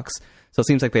check the box. So it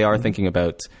seems like they are thinking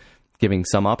about giving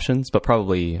some options, but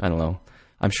probably, I don't know,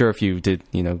 I'm sure if you did,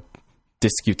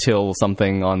 disk util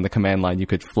something on the command line, you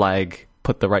could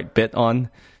put the right bit on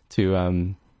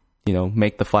to,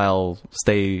 make the file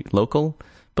stay local.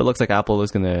 But it looks like Apple is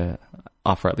going to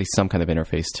offer at least some kind of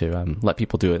interface to let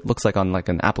people do it. Looks like on like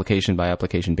an application by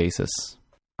application basis.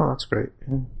 Oh, that's great.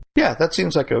 Yeah, that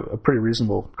seems like a pretty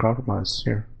reasonable compromise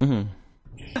here.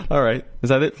 Mm-hmm. All right. Is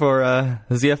that it for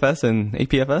ZFS and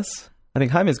APFS? I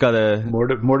think Jaime's got more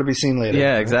to be seen later.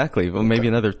 Yeah, exactly. Well, maybe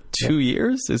another 2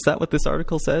 years. Is that what this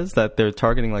article says? That they're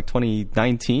targeting like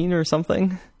 2019 or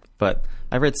something? But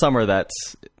I read somewhere that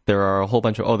there are a whole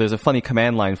bunch of, there's a funny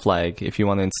command line flag if you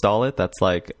want to install it. That's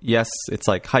like, yes, it's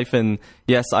like -,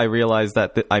 yes, I realize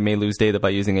that I may lose data by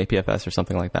using APFS or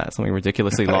something like that. Something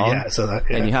ridiculously long.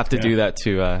 And you have to do that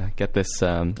to get this.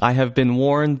 I have been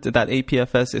warned that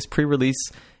APFS is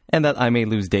pre-release and that I may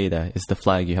lose data is the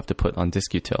flag you have to put on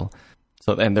disk util.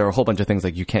 So, and there are a whole bunch of things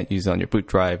like you can't use it on your boot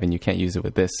drive, and you can't use it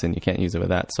with this, and you can't use it with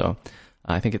that. So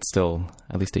I think it's still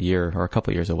at least a year or a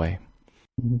couple of years away.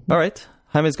 Mm-hmm. All right.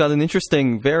 Jaime's got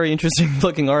an very interesting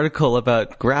looking article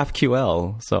about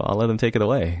GraphQL. So I'll let him take it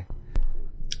away.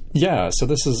 Yeah. So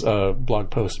this is a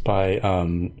blog post by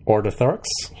Ornithorx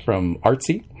from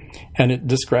Artsy, and it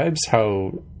describes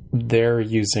how they're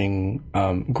using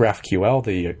GraphQL,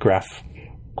 the graph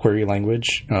query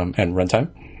language, and runtime.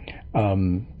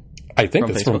 I think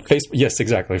it's from Facebook. Yes,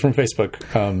 exactly, from Facebook.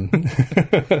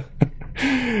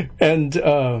 And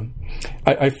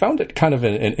I found it kind of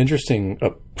an interesting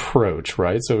approach,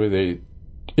 right? So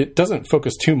it doesn't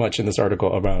focus too much in this article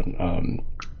around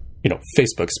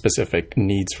Facebook specific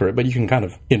needs for it, but you can kind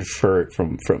of infer it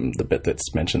from the bit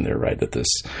that's mentioned there, right? That this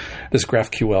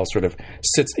GraphQL sort of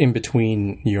sits in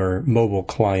between your mobile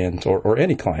client or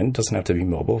any client. It doesn't have to be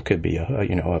mobile; it could be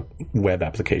a web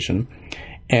application,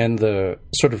 and the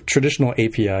sort of traditional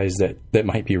APIs that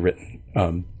might be written,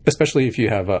 especially if you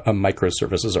have a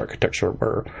microservices architecture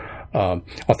where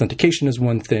authentication is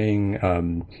one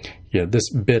thing. This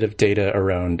bit of data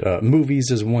around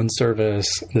movies is one service.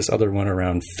 This other one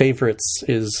around favorites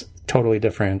is totally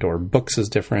different, or books is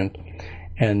different.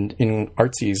 And in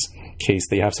Artsy's case,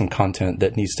 they have some content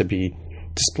that needs to be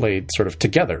displayed sort of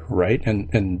together, right?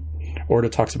 And Orta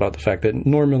talks about the fact that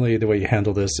normally the way you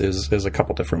handle this is a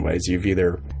couple different ways. You've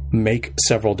either make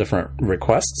several different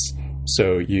requests.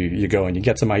 So you go and you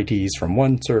get some IDs from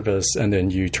one service, and then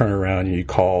you turn around and you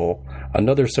call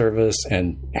another service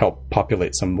and help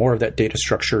populate some more of that data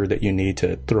structure that you need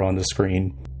to throw on the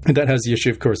screen. And that has the issue,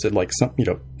 of course, that like some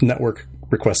network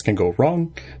requests can go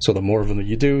wrong. So the more of them that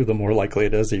you do, the more likely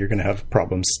it is that you're going to have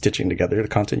problems stitching together the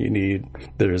content you need.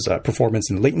 There's performance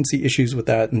and latency issues with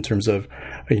that in terms of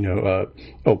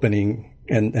opening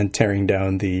and tearing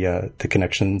down the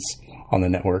connections on the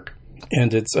network.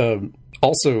 And it's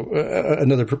also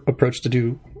another approach to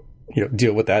do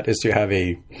deal with that is to have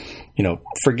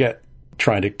forget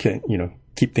trying to,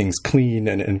 keep things clean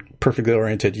and perfectly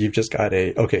oriented. You've just got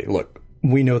okay, look,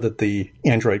 we know that the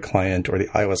Android client or the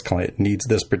iOS client needs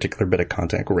this particular bit of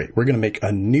content. Great. We're going to make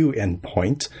a new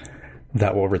endpoint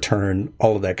that will return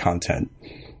all of that content.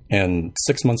 And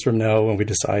 6 months from now, when we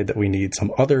decide that we need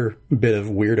some other bit of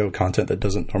weirdo content that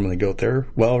doesn't normally go there,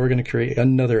 well, we're going to create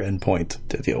another endpoint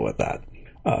to deal with that.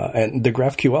 And the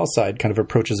GraphQL side kind of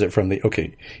approaches it from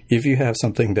okay, if you have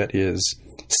something that is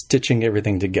stitching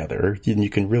everything together, you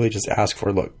can really just ask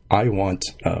for, look, I want,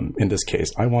 in this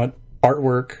case, I want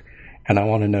artwork, and I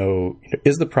want to know,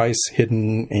 is the price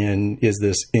hidden and is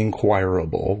this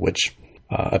inquirable, which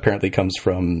apparently comes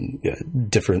from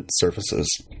different services.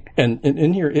 And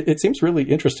in here, it seems really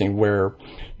interesting where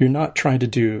you're not trying to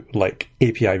do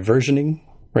API versioning,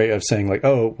 right? Of saying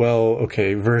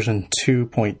version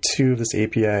 2.2 of this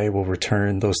API will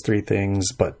return those three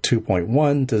things, but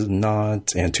 2.1 does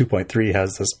not, and 2.3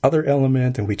 has this other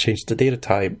element, and we changed the data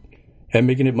type, and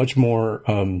making it much more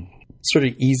sort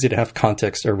of easy to have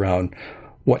context around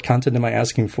what content am I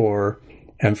asking for,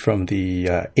 and from the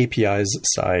API's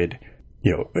side,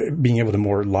 being able to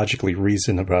more logically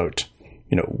reason about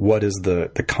what is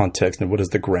the context and what is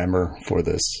the grammar for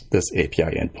this API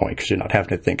endpoint, because you're not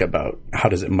having to think about how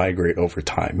does it migrate over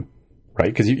time,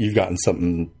 right? Because you've gotten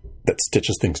something that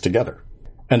stitches things together.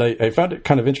 And I found it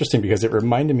kind of interesting because it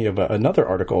reminded me of another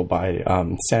article by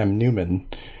Sam Newman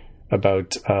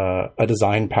about a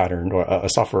design pattern or a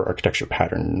software architecture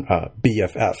pattern,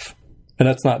 BFF. And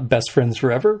that's not best friends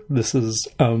forever. This is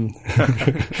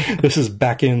this is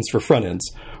back ends for front ends,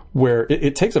 where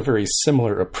it takes a very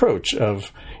similar approach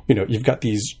of, you've got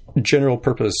these general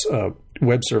purpose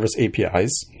web service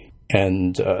APIs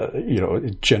and,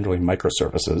 generally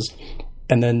microservices.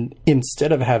 And then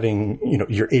instead of having,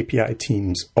 your API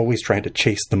teams always trying to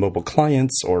chase the mobile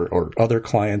clients or other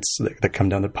clients that come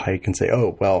down the pike and say,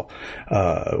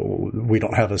 we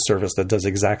don't have a service that does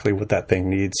exactly what that thing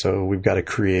needs, so we've got to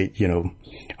create,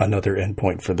 another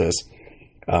endpoint for this.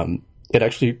 It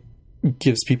actually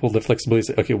gives people the flexibility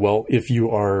to say, okay, well, if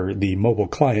you are the mobile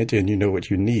client and you know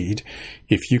what you need,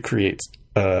 if you create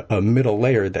a middle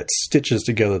layer that stitches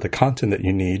together the content that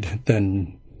you need,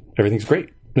 then everything's great.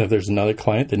 And if there's another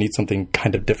client that needs something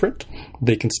kind of different,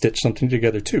 they can stitch something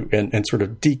together too, and sort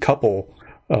of decouple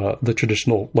the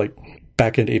traditional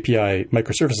backend API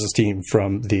microservices team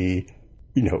from the,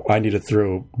 I need to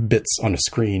throw bits on a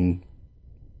screen,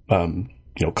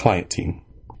 client team.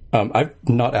 I've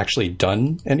not actually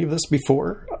done any of this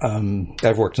before.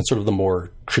 I've worked in sort of the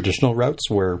more traditional routes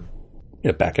where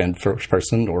a back-end first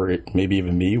person, or maybe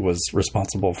even me, was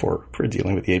responsible for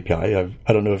dealing with the API.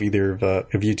 I don't know if either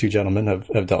of you two gentlemen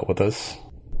have dealt with this.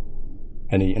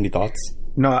 Any thoughts?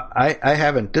 No, I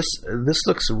haven't. This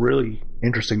looks really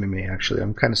interesting to me, actually.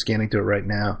 I'm kind of scanning through it right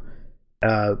now.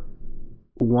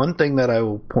 One thing that I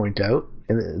will point out,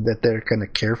 that they're kind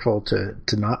of careful to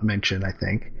not mention, I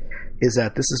think, is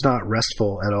that this is not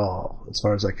RESTful at all, as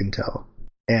far as I can tell.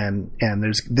 And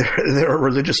there are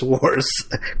religious wars,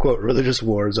 quote, religious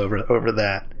wars over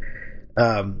that.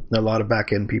 A lot of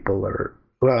back end people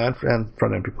and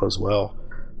front end people as well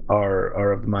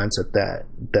are of the mindset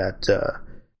that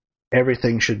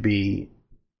everything should be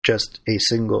just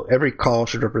every call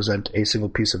should represent a single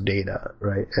piece of data,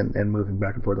 right? And moving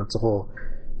back and forth. That's a whole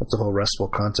RESTful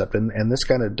concept. And this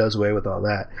kind of does away with all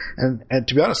that. And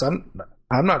to be honest,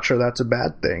 I'm not sure that's a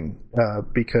bad thing,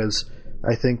 because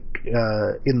I think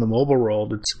in the mobile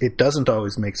world, it doesn't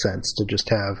always make sense to just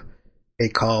have a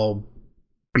call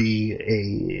be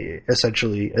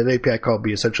essentially an API call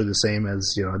be essentially the same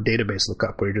as a database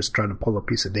lookup where you're just trying to pull a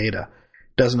piece of data.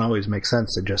 It doesn't always make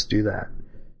sense to just do that.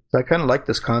 So I kind of like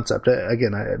this concept.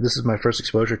 Again, this is my first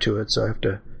exposure to it, so I have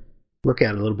to look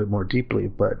at it a little bit more deeply.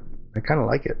 But I kind of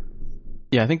like it.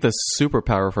 Yeah, I think the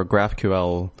superpower for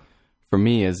GraphQL for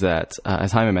me is that,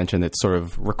 as Jaime mentioned, it's sort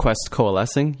of request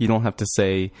coalescing. You don't have to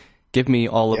say, give me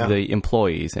all of the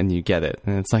employees, and you get it.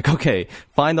 And it's like, okay,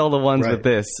 find all the ones with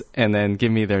this, and then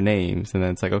give me their names. And then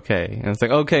it's like, okay. And it's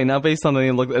like, okay, now based on the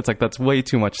name, look, it's like, that's way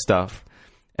too much stuff.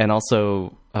 And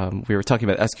also, we were talking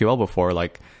about SQL before,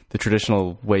 like the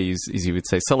traditional ways is you would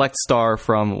say, select star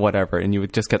from whatever, and you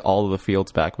would just get all of the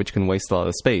fields back, which can waste a lot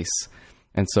of space.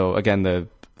 And so, again, the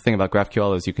thing about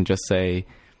GraphQL is you can just say,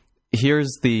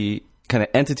 here's the kind of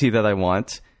entity that I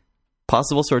want,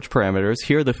 possible search parameters,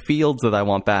 here are the fields that I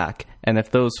want back. And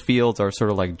if those fields are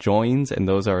sort of like joins and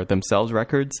those are themselves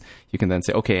records, you can then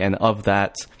say, okay, and of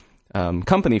that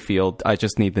company field, I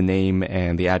just need the name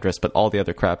and the address, but all the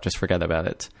other crap, just forget about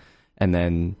it. And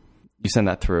then you send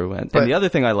that through. And the other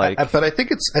thing I like, but I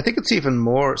think it's even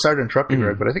more. Sorry to interrupt you,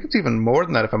 Greg, but I think it's even more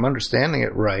than that. If I'm understanding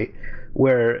it right,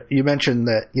 where you mentioned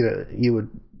that you would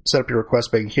set up your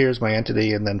request being here's my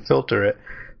entity and then filter it,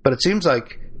 but it seems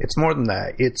like it's more than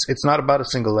that. It's not about a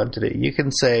single entity. You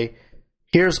can say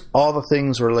here's all the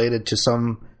things related to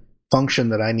some function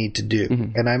that I need to do,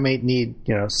 and I may need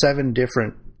 7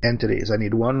 different entities. I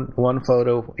need one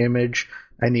photo image.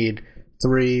 I need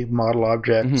 3 model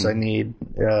objects. I need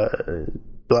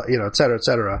et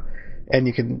cetera, and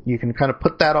you can kind of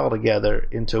put that all together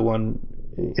into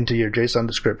your JSON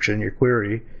description, your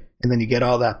query, and then you get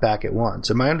all that back at once.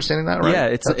 Am I understanding that right? Yeah,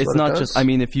 it's not just. I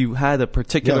mean, if you had a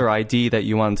particular ID that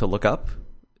you wanted to look up,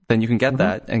 then you can get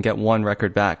that and get one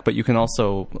record back. But you can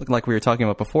also, like we were talking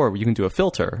about before, you can do a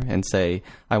filter and say,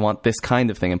 I want this kind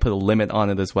of thing, and put a limit on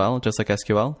it as well, just like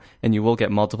SQL, and you will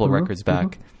get multiple records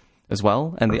back as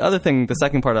well. And the other thing, the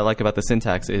second part I like about the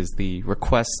syntax is the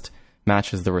request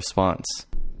matches the response.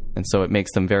 And so it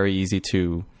makes them very easy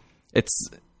to...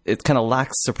 It kind of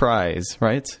lacks surprise,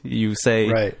 right? You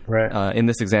say, right. In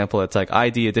this example, it's like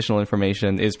ID additional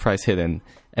information is price hidden.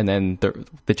 And then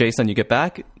the JSON you get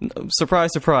back,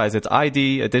 surprise, surprise, it's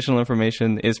ID additional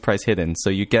information is price hidden.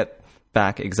 So you get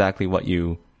back exactly what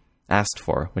you asked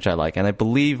for, which I like. And I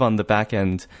believe on the back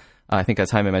end, I think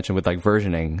as Jaime mentioned with like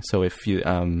versioning. So if you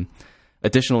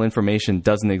additional information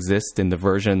doesn't exist in the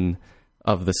version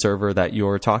of the server that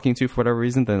you're talking to for whatever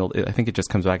reason, then I think it just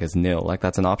comes back as nil. Like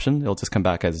that's an option. It'll just come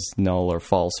back as null or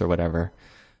false or whatever.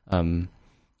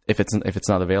 If it's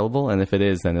not available, and if it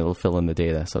is, then it'll fill in the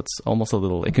data. So it's almost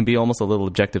it can be almost a little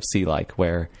Objective-C like,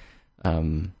 where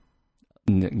calling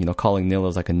nil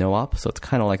is like a no op. So it's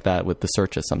kind of like that with the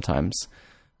searches sometimes.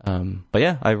 But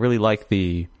yeah, I really like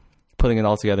the putting it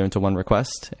all together into one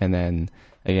request, and then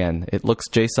again, it looks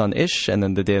JSON-ish, and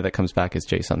then the data that comes back is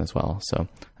JSON as well. So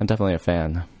I'm definitely a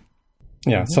fan.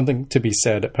 Yeah, something to be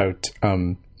said about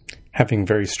having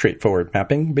very straightforward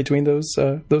mapping between those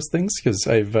things, because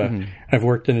I've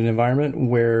worked in an environment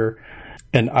where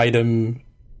an item,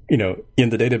 in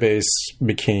the database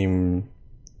became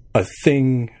a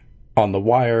thing on the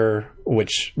wire,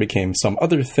 which became some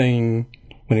other thing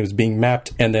when it was being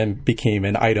mapped, and then became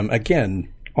an item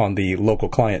again on the local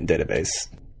client database.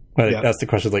 But I asked the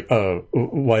question like,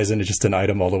 why isn't it just an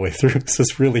item all the way through? This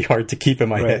is really hard to keep in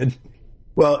my head.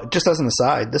 Well, just as an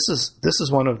aside, this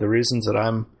is one of the reasons that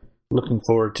I'm looking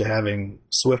forward to having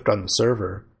Swift on the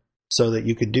server, so that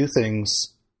you could do things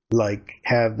like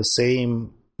have the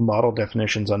same model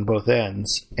definitions on both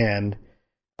ends, and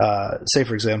say,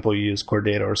 for example, you use Core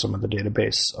Data or some of the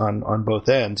database on both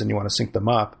ends, and you want to sync them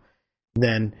up,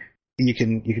 then you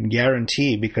can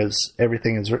guarantee, because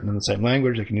everything is written in the same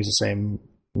language, they can use the same,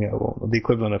 the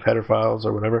equivalent of header files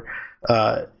or whatever.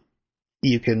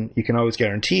 You can always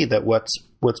guarantee that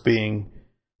what's being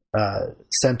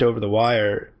sent over the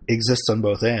wire exists on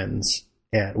both ends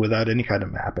and without any kind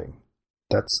of mapping.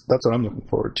 That's what I'm looking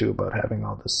forward to about having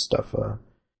all this stuff,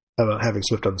 about having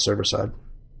Swift on the server side.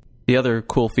 The other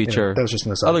cool feature, that was just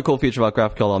an aside. Other cool feature about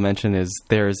GraphQL I'll mention is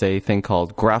there's a thing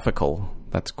called graphical.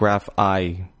 That's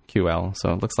GraphIQL,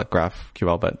 so it looks like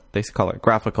GraphQL, but they call it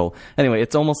graphical. Anyway,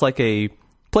 it's almost like a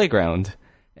playground,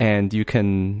 and you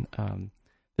can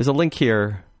there's a link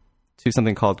here to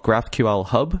something called GraphQL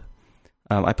Hub.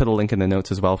 I put a link in the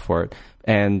notes as well for it,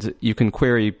 and you can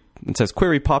query. It says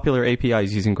query popular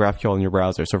APIs using GraphQL in your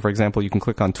browser. So for example, you can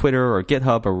click on Twitter or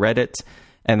GitHub or Reddit,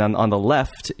 and then on the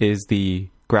left is the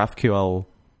GraphQL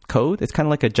code. It's kind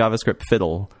of like a JavaScript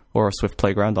fiddle or a Swift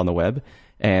playground on the web,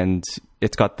 and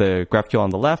it's got the GraphQL on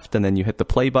the left, and then you hit the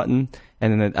play button,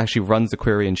 and then it actually runs the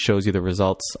query and shows you the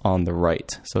results on the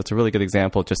right. So it's a really good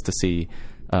example just to see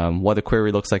what a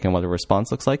query looks like and what a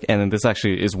response looks like. And then this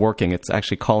actually is working. It's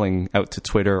actually calling out to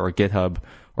Twitter or GitHub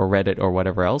or Reddit or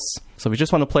whatever else. So if you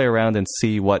just want to play around and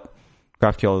see what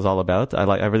GraphQL is all about,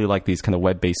 I really like these kind of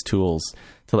web-based tools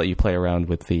to let you play around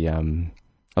with the, I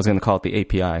was going to call it the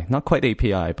API. Not quite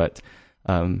API, but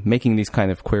making these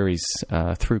kind of queries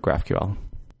through GraphQL.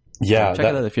 Yeah, check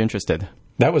it out if you're interested.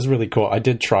 That was really cool. I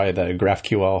did try the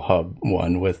GraphQL Hub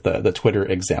one with the Twitter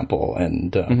example,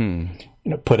 and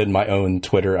put in my own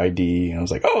Twitter ID. And I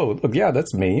was like, oh, yeah,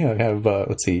 that's me. I have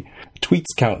let's see, tweets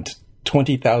count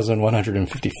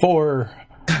 20,154.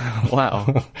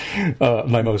 Wow.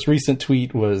 My most recent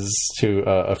tweet was to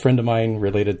a friend of mine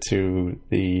related to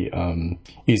the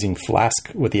using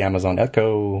Flask with the Amazon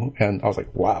Echo, and I was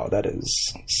like, wow, that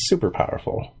is super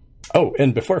powerful. Oh,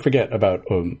 and before I forget about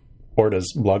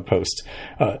Orta's blog post,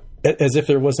 as if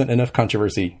there wasn't enough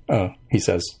controversy, he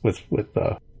says, with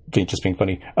just being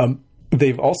funny.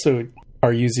 They've also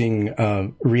are using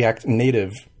React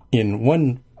Native in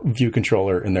one view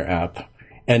controller in their app.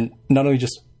 And not only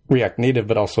just React Native,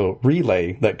 but also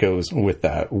Relay that goes with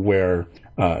that, where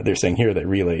they're saying here that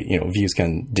Relay, views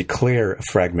can declare a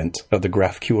fragment of the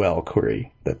GraphQL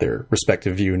query that their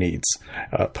respective view needs,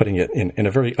 putting it in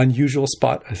a very unusual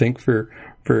spot, I think, for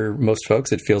most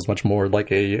folks. It feels much more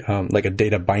like a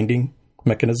data binding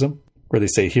mechanism, where they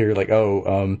say here, like,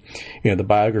 the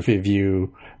biography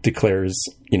view declares,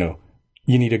 you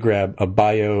need to grab a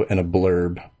bio and a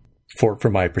blurb for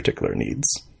my particular needs.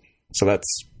 So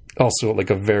that's also like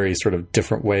a very sort of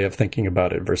different way of thinking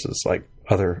about it versus like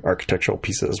other architectural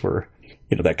pieces where,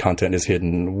 that content is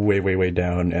hidden way, way, way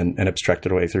down and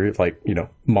abstracted away through like,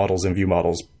 models and view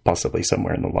models possibly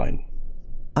somewhere in the line.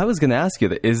 I was going to ask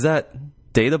you, is that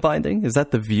data binding? Is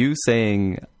that the view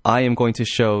saying, I am going to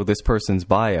show this person's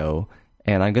bio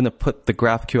and I'm going to put the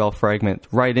GraphQL fragment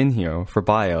right in here for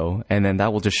bio, and then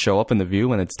that will just show up in the view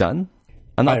when it's done?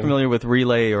 I'm not familiar with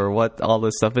Relay or what all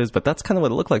this stuff is, but that's kind of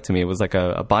what it looked like to me. It was like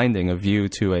a binding, a view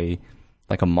to a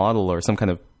model or some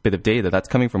kind of bit of data that's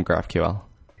coming from GraphQL.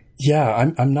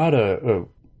 Yeah, I'm not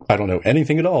I don't know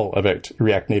anything at all about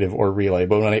React Native or Relay,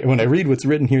 but when I read what's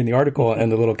written here in the article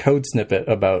and the little code snippet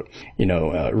about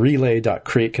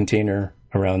relay.create container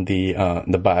around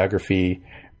the biography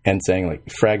and saying like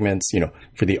fragments,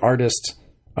 for the artist,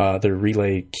 the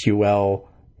Relay QL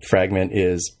fragment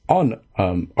is on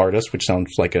artist, which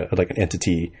sounds like an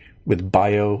entity with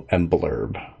bio and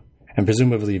blurb. And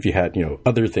presumably if you had,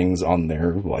 other things on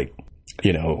there like,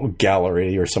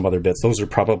 gallery or some other bits, those are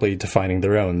probably defining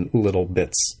their own little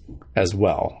bits as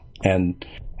well. And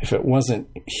if it wasn't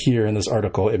here in this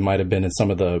article, it might have been in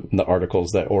some of the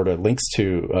articles that Orta links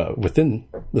to within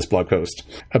this blog post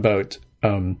about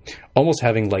almost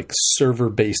having like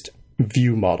server-based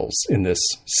view models in this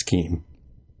scheme.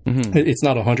 Mm-hmm. It's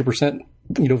not 100%,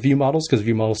 view models, because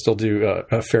view models still do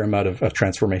a fair amount of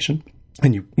transformation,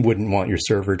 and you wouldn't want your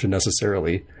server to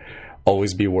necessarily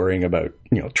always be worrying about,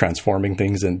 transforming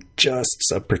things in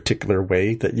just a particular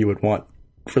way that you would want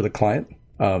for the client.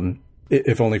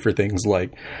 If only for things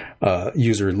like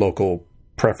user local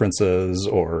preferences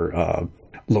or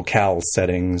locale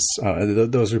settings.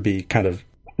 Those would be kind of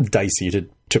dicey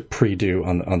to pre-do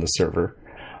on the server.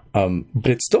 But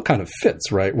it still kind of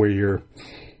fits, right? Where you're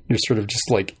sort of just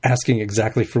like asking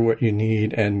exactly for what you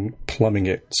need and plumbing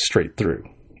it straight through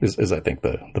is I think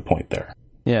the point there.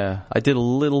 Yeah, I did a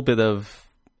little bit of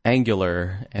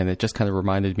Angular and it just kind of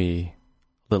reminded me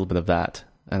a little bit of that.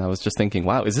 And I was just thinking,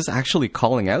 wow, is this actually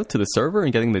calling out to the server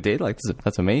and getting the data? Like,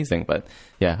 that's amazing. But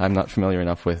yeah, I'm not familiar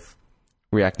enough with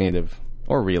React Native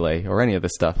or Relay or any of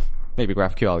this stuff. Maybe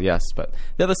GraphQL, yes, but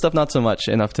the other stuff, not so much,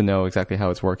 enough to know exactly how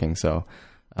it's working. So,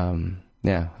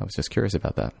 yeah, I was just curious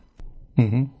about that.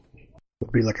 Mm-hmm. It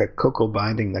would be like a Cocoa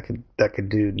binding that could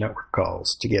do network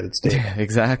calls to get its data. Yeah,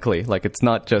 exactly. Like, it's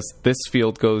not just this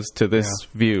field goes to this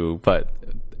view, but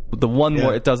the one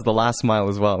more, it does the last mile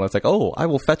as well. And it's like, oh, I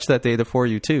will fetch that data for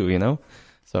you too,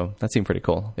 So that seemed pretty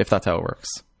cool, if that's how it works.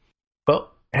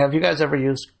 Well, have you guys ever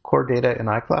used core data in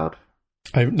iCloud?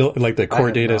 I like the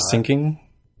core data syncing,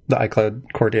 the iCloud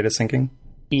core data syncing.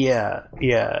 Yeah.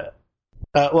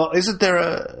 Well, isn't there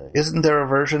a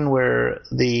version where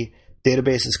the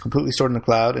database is completely stored in the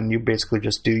cloud and you basically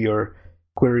just do your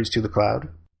queries to the cloud?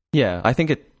 Yeah, I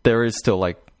think there is still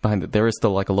like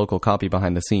a local copy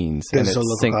behind the scenes, and it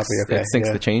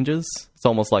syncs the changes. It's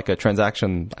almost like a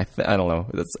transaction. I don't know.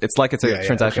 It's like it's a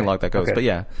transaction log that goes. Okay. But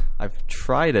yeah, I've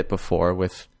tried it before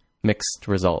with mixed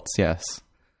results. Yes.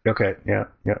 Okay. Yeah.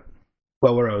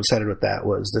 Well, where I was headed with that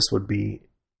was this would be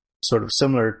sort of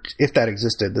similar. If that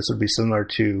existed, this would be similar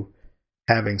to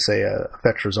having, say, a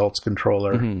fetch results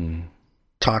controller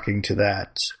talking to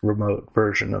that remote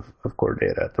version of core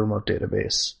data, the remote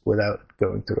database, without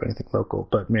going through anything local.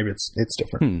 But maybe it's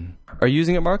different. Are you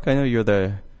using it, Mark? I know you're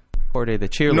the core data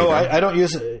cheerleader. No, I don't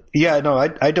use it. Yeah, no,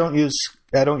 I don't use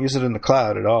it in the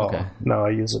cloud at all. Okay. No, I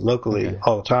use it locally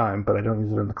all the time, but I don't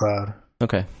use it in the cloud.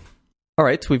 Okay. All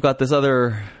right, we've got this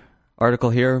other article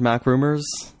here, Mac Rumors,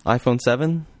 iPhone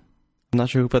 7. I'm not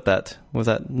sure who put that. Was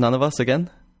that none of us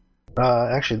again?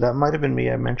 Actually, that might have been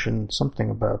me. I mentioned something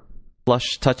about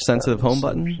flush touch-sensitive home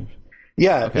button.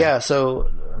 Yeah. So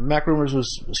Mac Rumors was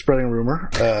spreading rumor,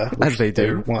 as they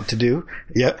do, want to do.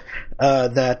 Yep.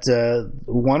 That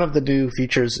one of the new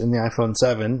features in the iPhone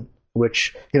 7,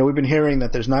 which we've been hearing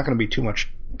that there's not going to be too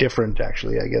much different.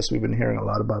 Actually, I guess we've been hearing a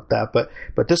lot about that,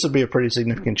 but this would be a pretty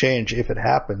significant change if it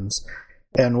happens.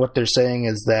 And what they're saying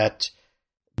is that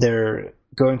they're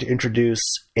going to introduce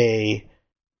a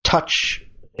touch.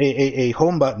 A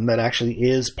home button that actually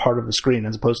is part of the screen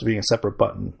as opposed to being a separate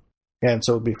button. And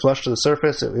so it would be flush to the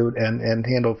surface, it would and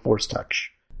handle force touch.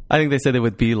 I think they said it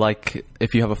would be like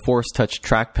if you have a Force Touch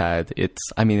trackpad. It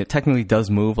technically does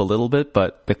move a little bit,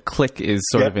 but the click is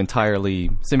sort of entirely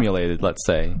simulated, let's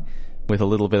say, with a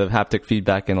little bit of haptic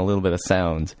feedback and a little bit of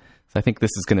sound. So I think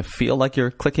this is going to feel like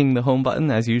you're clicking the home button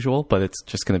as usual, but it's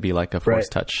just going to be like a Force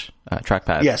Touch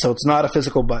trackpad. Yeah, so it's not a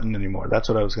physical button anymore. That's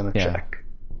what I was going to check.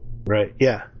 Right,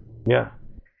 yeah.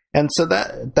 And so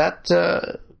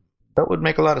that would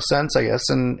make a lot of sense, I guess.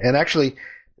 And actually,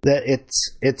 that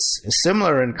it's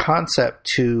similar in concept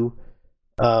to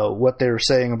what they were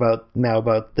saying about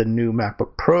the new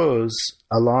MacBook Pros,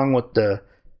 along with the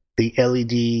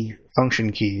LED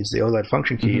function keys, the OLED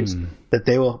function keys, that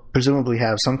they will presumably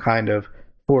have some kind of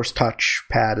Force Touch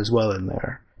pad as well in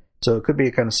there. So it could be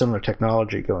a kind of similar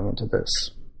technology going into this.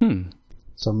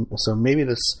 So maybe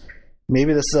these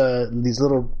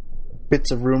little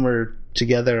bits of rumor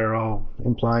together are all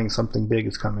implying something big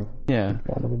is coming. Yeah.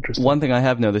 Kind of interesting. One thing I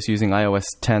have noticed using iOS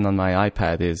 10 on my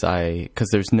iPad is because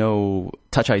there's no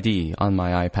Touch ID on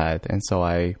my iPad, and so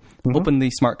I open the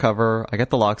smart cover, I get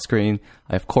the lock screen,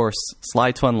 I of course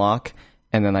slide to unlock,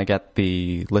 and then I get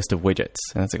the list of widgets.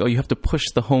 And it's like, you have to push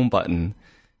the home button,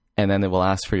 and then it will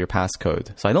ask for your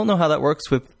passcode. So I don't know how that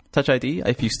works with Touch ID,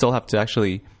 if you still have to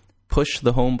actually push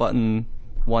the home button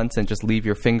once and just leave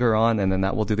your finger on, and then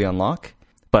that will do the unlock.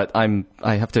 But I'm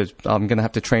going to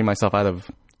have to train myself out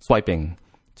of swiping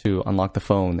to unlock the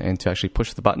phone and to actually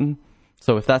push the button.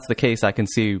 So if that's the case, I can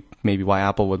see maybe why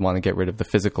Apple would want to get rid of the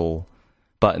physical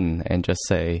button and just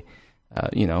say,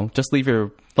 just leave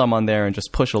your thumb on there and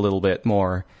just push a little bit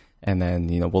more, and then,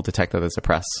 we'll detect that as a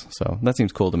press. So that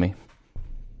seems cool to me.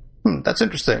 That's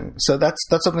interesting. So that's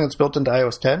something that's built into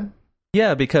iOS 10?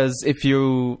 Yeah, because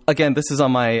this is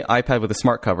on my iPad with a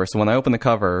smart cover. So when I open the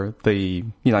cover, I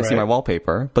see my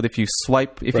wallpaper. But if you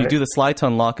you do the slide to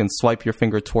unlock and swipe your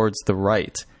finger towards the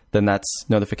right, then that's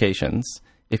notifications.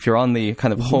 If you're on the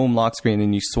kind of home lock screen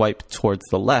and you swipe towards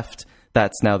the left,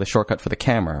 that's now the shortcut for the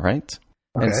camera, right?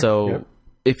 Okay. And so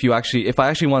if I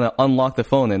actually want to unlock the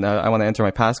phone and I want to enter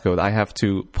my passcode, I have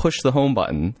to push the home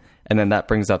button, and then that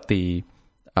brings up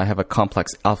I have a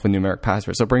complex alphanumeric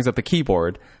password. So it brings up the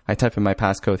keyboard. I type in my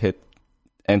passcode, hit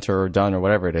enter or done or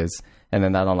whatever it is, and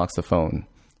then that unlocks the phone.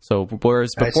 So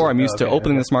whereas before I'm used to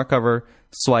opening the smart cover,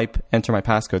 swipe, enter my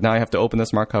passcode. Now I have to open the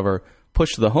smart cover,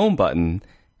 push the home button,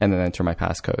 and then enter my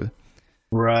passcode.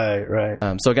 Right.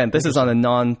 So again, this is on a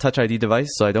non-Touch ID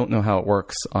device, so I don't know how it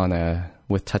works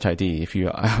with Touch ID. If you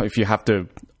have to,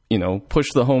 push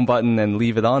the home button and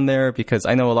leave it on there, because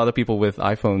I know a lot of people with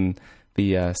iPhone,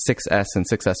 the 6S and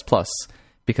 6S Plus,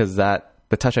 because the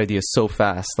Touch ID is so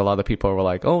fast. A lot of people were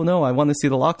like, oh no, I want to see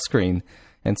the lock screen.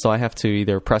 And so I have to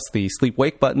either press the sleep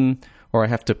wake button, or I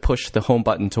have to push the home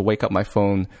button to wake up my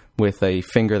phone with a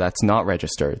finger that's not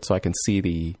registered, so I can see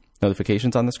the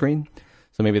notifications on the screen.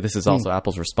 So maybe this is also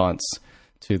Apple's response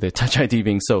to the Touch ID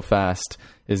being so fast,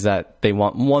 is that they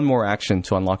want one more action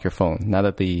to unlock your phone, now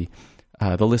that the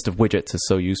list of widgets is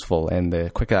so useful and the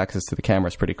quick access to the camera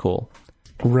is pretty cool.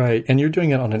 Right, and you're doing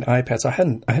it on an iPad, so I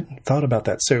hadn't thought about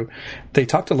that. So they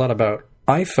talked a lot about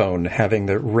iPhone having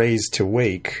the raise to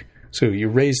wake. So you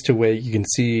raise to wake, you can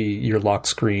see your lock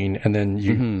screen, and then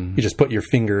you just put your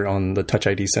finger on the Touch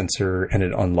ID sensor and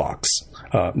it unlocks.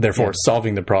 Therefore,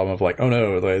 solving the problem of like, oh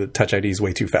no, the Touch ID is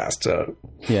way too fast.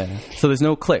 Yeah. So there's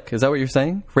no click. Is that what you're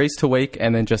saying? Raise to wake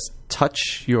and then just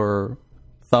touch your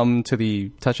thumb to the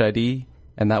Touch ID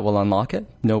and that will unlock it?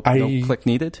 No click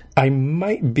needed? I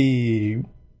might be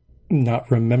not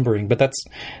remembering, but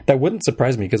that wouldn't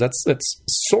surprise me, because that's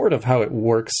sort of how it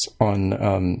works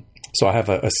on... So I have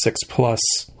a 6 Plus,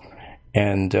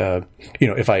 and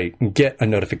if I get a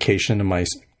notification and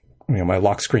my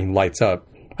lock screen lights up,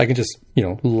 I can just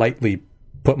lightly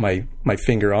put my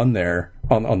finger on there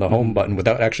on the home button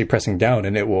without actually pressing down,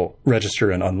 and it will register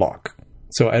and unlock.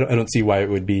 So I don't see why it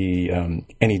would be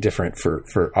any different for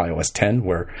iOS 10,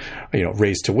 where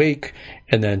raise to wake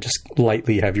and then just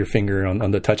lightly have your finger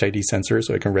on the Touch ID sensor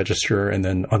so it can register and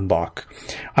then unlock.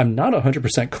 I'm not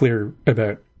 100% clear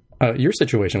about your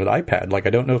situation with iPad. Like,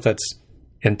 I don't know if that's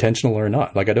intentional or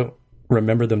not. Like, I don't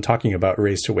remember them talking about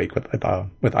raise to wake with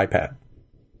iPad.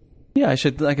 Yeah, I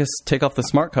should, I guess, take off the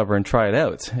smart cover and try it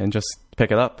out and just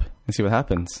pick it up and see what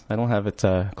happens. I don't have it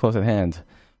close at hand.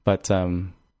 But,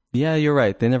 yeah, you're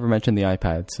right. They never mentioned the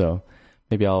iPad, so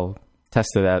maybe I'll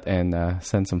test it out and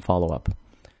send some follow-up.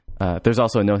 There's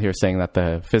also a note here saying that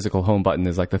the physical home button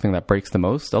is like the thing that breaks the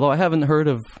most, although I haven't heard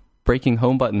of breaking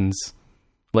home buttons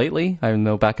lately. I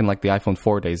know back in like the iPhone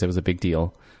 4 days, it was a big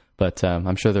deal, but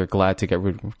I'm sure they're glad to get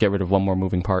rid of one more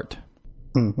moving part.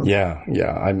 Mm-hmm. Yeah.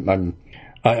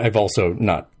 I've also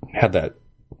not had that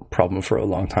problem for a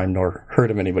long time, nor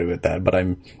heard of anybody with that. But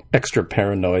I'm extra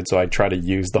paranoid, so I try to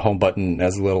use the home button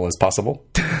as little as possible.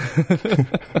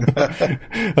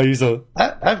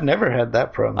 I've never had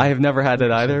that problem. I have never had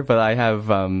it either, but I have,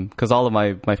 because all of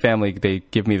my family, they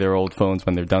give me their old phones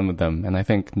when they're done with them. And I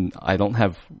think I don't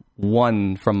have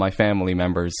one from my family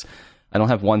members. I don't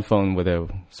have one phone with a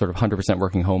sort of 100%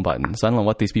 working home button. So I don't know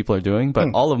what these people are doing,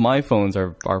 but all of my phones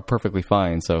are perfectly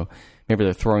fine. So maybe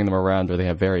they're throwing them around or they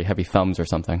have very heavy thumbs or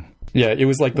something. Yeah, it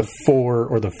was like the 4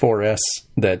 or the 4S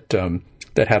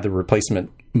that had the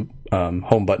replacement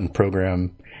home button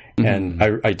program. And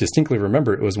I distinctly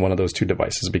remember it was one of those two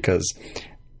devices because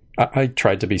I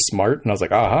tried to be smart and I was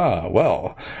like,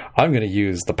 well, I'm going to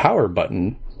use the power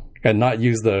button and not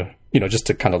use the, just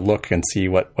to kind of look and see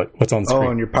what's on the screen. Oh,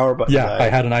 and your power button. Yeah, I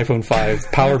had an iPhone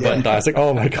 5 power button. I was like,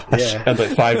 oh my gosh. Yeah. And the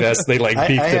 5S, they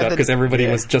beefed it up because everybody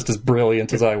was just as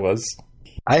brilliant as I was.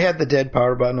 I had the dead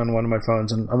power button on one of my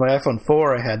phones. And on my iPhone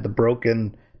 4, I had the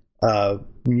broken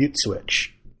mute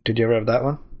switch. Did you ever have that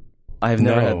one? I've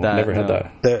never had that. Never had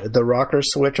that. The rocker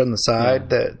switch on the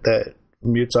side that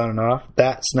mutes on and off,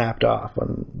 that snapped off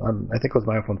on I think it was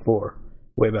my iPhone 4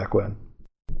 way back when.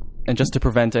 And just to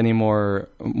prevent any more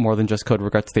than just code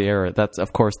regrets the error, that's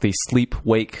of course the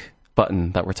sleep-wake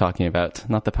button that we're talking about,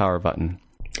 not the power button.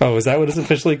 Oh, is that what it's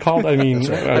officially called? I mean,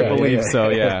 I believe so.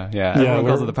 Yeah. Everyone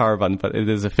calls it the power button, but it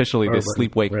is officially the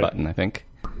sleep-wake button, I think.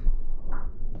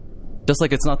 Just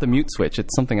like it's not the mute switch,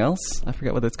 it's something else. I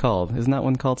forget what it's called. Isn't that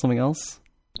one called something else?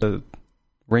 The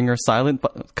ringer silent,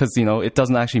 because it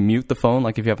doesn't actually mute the phone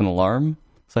like if you have an alarm.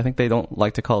 So I think they don't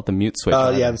like to call it the mute switch.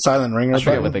 The silent ringer. I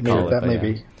forget what they call it. That may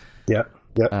be. Yep.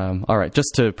 All right,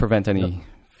 just to prevent any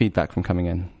feedback from coming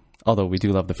in. Although we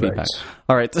do love the feedback. Right.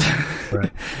 All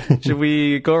right. Should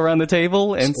we go around the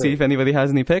table and see if anybody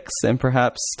has any picks, and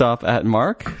perhaps stop at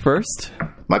Mark first?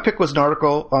 My pick was an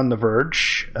article on The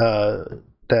Verge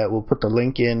that we'll put the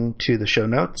link into the show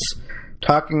notes,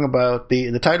 talking about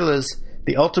the title is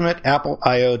The Ultimate Apple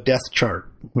I.O. Death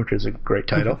Chart, which is a great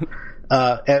title.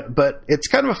 But it's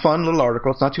kind of a fun little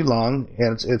article. It's not too long,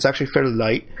 and it's actually fairly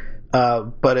light.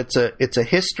 But it's a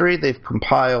history they've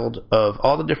compiled of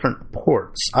all the different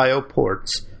ports, I/O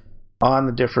ports, on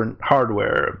the different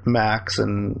hardware, Macs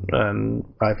and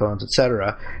iPhones,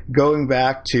 etc., going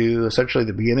back to essentially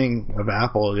the beginning of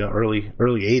Apple, early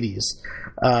 80s,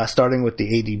 starting with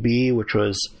the ADB, which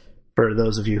was, for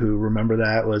those of you who remember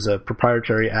that, was a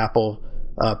proprietary Apple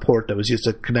port that was used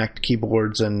to connect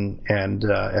keyboards and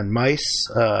mice.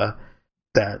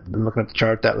 That, looking at the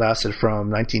chart, that lasted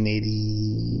from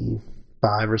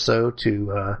 1985 or so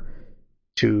to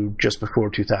just before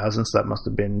 2000. So that must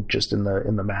have been just in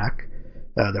the Mac,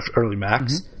 the early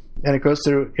Macs. Mm-hmm. And it goes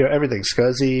through everything: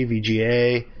 SCSI,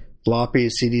 VGA,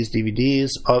 floppies, CDs, DVDs,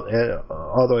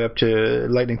 all the way up to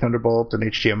Lightning, Thunderbolt, and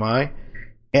HDMI.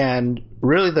 And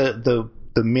really, the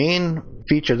main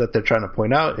feature that they're trying to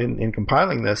point out in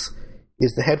compiling this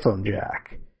is the headphone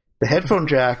jack. The headphone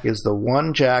jack is the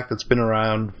one jack that's been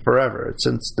around forever,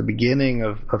 since the beginning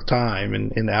of time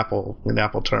in Apple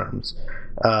terms,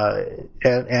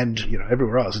 and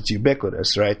everywhere else it's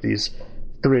ubiquitous, right? These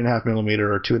 3.5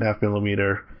 millimeter or 2.5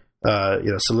 millimeter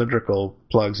cylindrical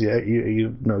plugs.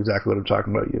 You know exactly what I'm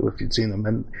talking about, if you'd seen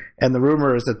them. And the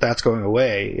rumor is that that's going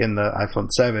away in the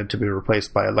iPhone 7 to be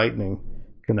replaced by a Lightning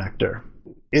connector.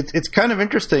 It's kind of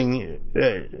interesting.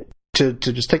 To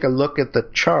just take a look at the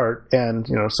chart and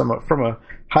somewhat from a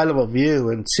high level view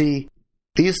and see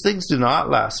these things do not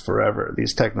last forever,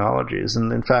 these technologies,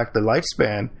 and in fact the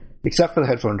lifespan, except for the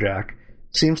headphone jack,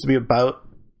 seems to be about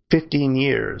 15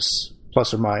 years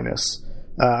plus or minus.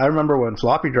 I remember when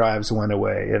floppy drives went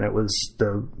away, and it was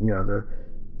the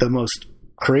most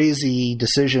crazy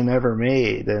decision ever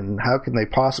made, and how can they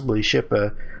possibly ship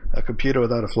a computer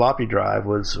without a floppy drive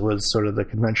was sort of the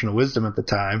conventional wisdom at the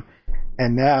time.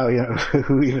 And now,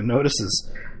 who even notices,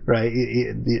 right?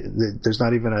 There's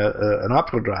not even an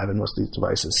optical drive in most of these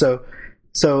devices. So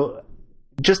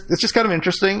it's just kind of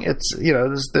interesting. It's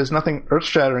there's nothing earth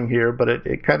shattering here, but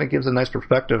it kind of gives a nice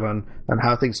perspective on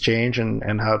how things change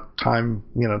and how time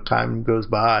goes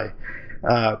by.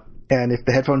 And if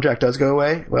the headphone jack does go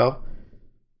away, well,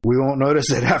 we won't notice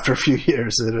it after a few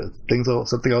years.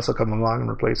 Something else will come along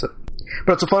and replace it.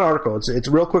 But it's a fun article. It's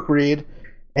a real quick read.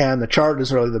 And the chart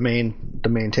is really the main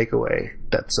takeaway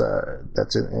that's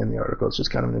in the article. It's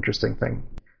just kind of an interesting thing.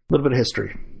 A little bit of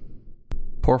history.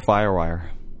 Poor FireWire.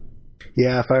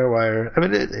 Yeah, FireWire. I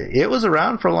mean, it was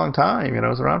around for a long time. It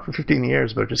was around for 15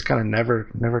 years, but it just kind of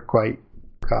never quite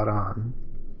caught on,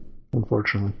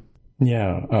 unfortunately.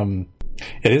 Yeah,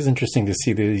 it is interesting to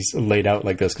see these laid out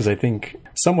like this, because I think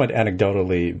somewhat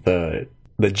anecdotally, the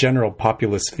the general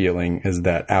populace feeling is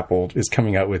that Apple is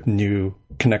coming out with new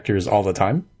connectors all the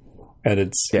time. And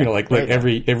it's,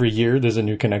 every year there's a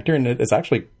new connector, and it's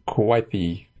actually quite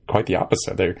the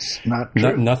opposite.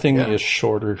 Nothing is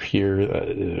shorter here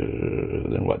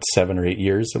than 7 or 8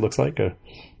 years. It looks like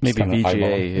maybe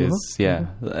VGA is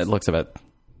it looks about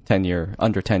 10 year,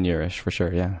 under 10 year-ish for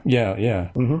sure. Yeah.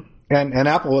 Mm-hmm. And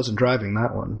Apple wasn't driving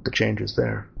that one. The changes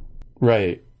there,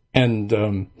 right?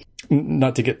 And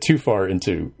not to get too far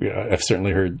into, I've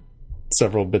certainly heard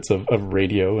several bits of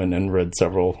radio and read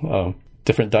several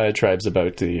different diatribes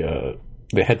about the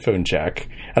headphone jack,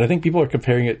 and I think people are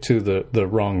comparing it to the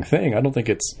wrong thing. I don't think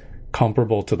it's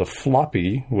comparable to the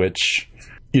floppy, which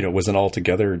was an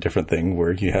altogether different thing,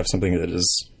 where you have something that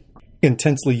is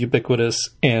intensely ubiquitous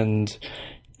and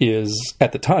is,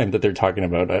 at the time that they're talking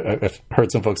about, I've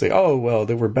heard some folks say, oh, well,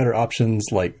 there were better options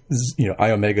like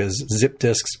iOmega's zip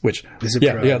disks, which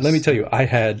let me tell you, I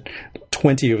had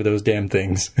 20 of those damn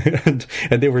things, and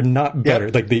they were not better.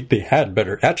 Yeah. Like they had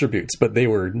better attributes, but they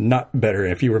were not better.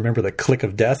 If you remember the click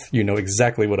of death, you know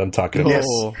exactly what I'm talking about. Yes,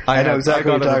 I know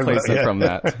exactly what you're talking about. From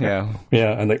that.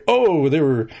 Yeah, and like, oh, they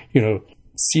were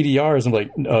CDRs. I'm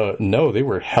like, no, they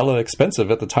were hella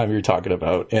expensive at the time you're talking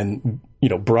about, and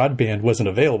broadband wasn't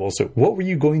available. So what were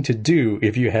you going to do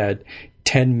if you had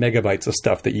 10 megabytes of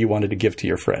stuff that you wanted to give to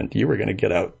your friend? You were going to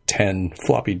get out 10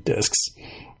 floppy disks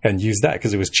and use that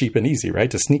because it was cheap and easy, right?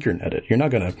 To sneaker net it. You're not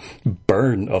going to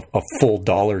burn a full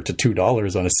 $1 to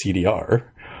 $2 on a CDR.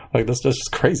 Like, that's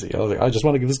just crazy. I was like, I just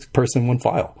want to give this person one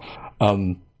file.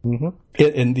 And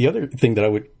the other thing that I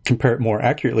would compare it more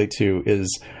accurately to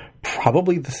is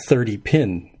probably the 30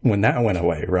 pin when that went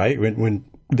away, right? When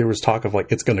there was talk of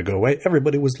like, it's going to go away,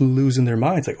 everybody was losing their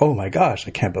minds. Like, oh my gosh,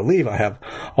 I can't believe I have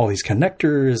all these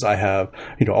connectors. I have,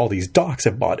 all these docks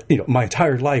I've bought. My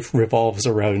entire life revolves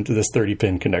around this 30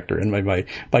 pin connector. And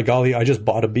by golly, I just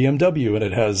bought a BMW and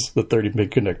it has the 30 pin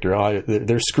connector.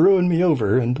 They're screwing me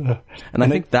over. And I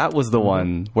think that was the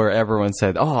one where everyone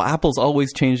said, oh, Apple's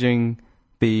always changing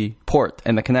the port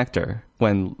and the connector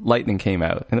when Lightning came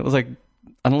out. And it was like,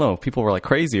 I don't know, people were like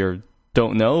crazy or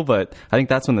don't know, but I think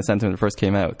that's when the sentiment first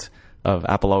came out of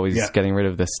Apple always getting rid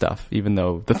of this stuff, even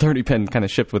though the 30 pin kind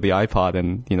of shipped with the iPod,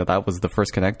 and that was the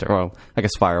first connector. Well, I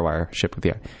guess FireWire shipped with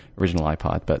the original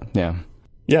iPod, but yeah.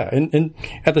 Yeah, and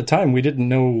at the time we didn't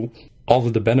know all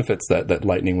of the benefits that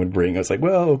Lightning would bring. I was like,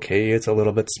 well, okay, it's a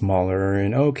little bit smaller,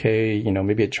 and okay,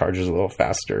 maybe it charges a little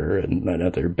faster and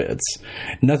other bits.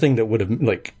 Nothing that would have,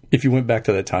 like, if you went back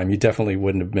to that time, you definitely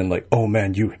wouldn't have been like, oh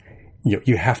man, you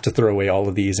have to throw away all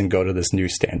of these and go to this new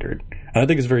standard. And I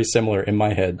think it's very similar in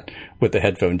my head with the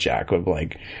headphone jack of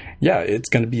like, yeah, it's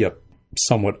going to be a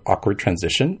somewhat awkward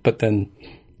transition, but then,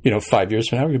 5 years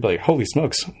from now, you'll be like, holy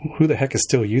smokes, who the heck is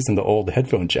still using the old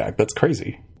headphone jack? That's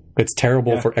crazy. It's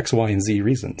terrible for X, Y, and Z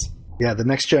reasons. Yeah, the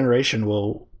next generation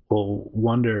will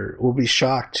be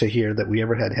shocked to hear that we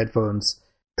ever had headphones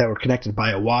that were connected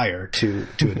by a wire to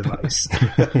a device.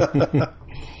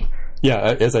 Yeah,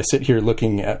 as I sit here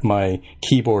looking at my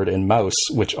keyboard and mouse,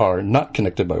 which are not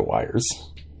connected by wires.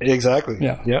 Exactly.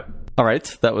 Yeah. Yep. All right.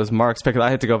 That was Mark's pick.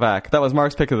 I had to go back. That was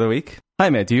Mark's pick of the week.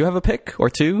 Hi, Matt. Do you have a pick or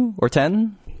 2 or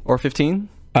 10 or 15?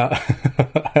 I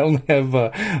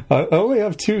only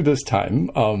have 2 this time.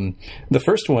 The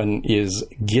first one is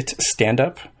Git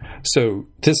Standup. So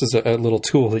this is a little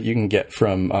tool that you can get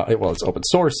from, it's open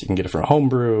source. You can get it from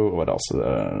Homebrew. What else?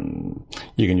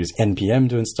 You can use NPM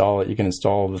to install it. You can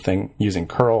install the thing using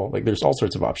curl. Like, there's all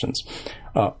sorts of options.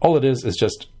 All it is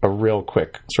just a real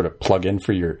quick sort of plug-in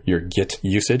for your Git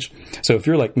usage. So if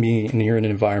you're like me and you're in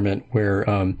an environment where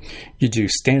you do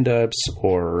stand-ups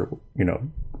or,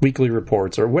 weekly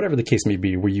reports or whatever the case may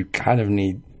be, where you kind of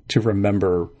need to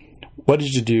remember, what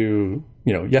did you do,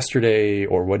 yesterday,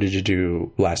 or what did you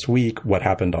do last week? What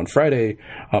happened on Friday?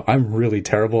 I'm really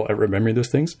terrible at remembering those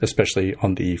things, especially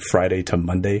on the Friday to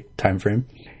Monday timeframe.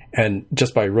 And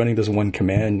just by running this one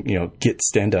command, Git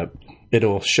standup,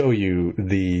 it'll show you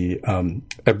the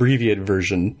abbreviated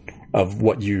version of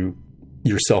what you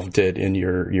yourself did in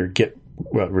your Git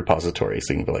repository.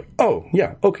 So you can be like, oh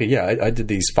yeah, okay, yeah, I did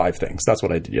these 5 things. That's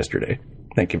what I did yesterday.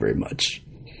 Thank you very much.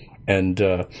 And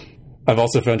I've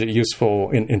also found it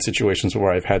useful in situations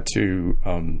where I've had to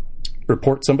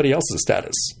report somebody else's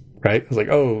status, right? It's like,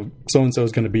 oh, so-and-so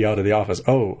is going to be out of the office.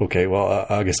 Oh, okay, well,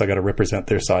 I guess I got to represent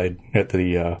their side at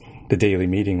the daily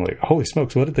meeting. Like, holy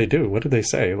smokes, what did they do? What did they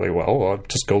say? Like, well, I'll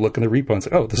just go look in the repo and say,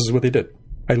 oh, this is what they did.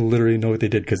 I literally know what they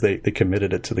did because they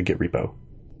committed it to the Git repo.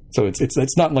 So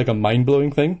it's not like a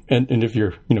mind-blowing thing. And if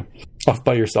you're, off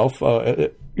by yourself,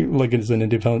 like as an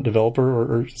independent developer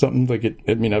or something, like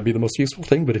it may not be the most useful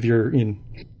thing, but if you're in,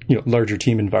 larger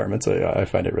team environments, I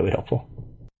find it really helpful.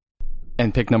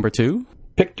 And pick number 2?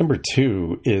 Pick number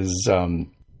 2 is,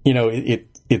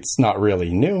 it's not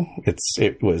really new.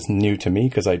 It was new to me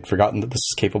because I'd forgotten that this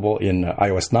is capable in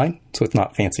iOS 9. So it's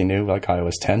not fancy new like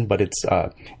iOS 10, but it's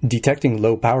detecting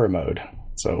low power mode.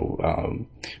 So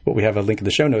what we have a link in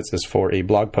the show notes is for a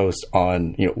blog post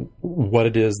on what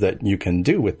it is that you can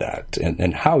do with that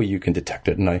and how you can detect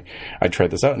it. And I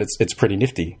tried this out, and it's pretty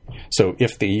nifty. So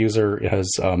if the user has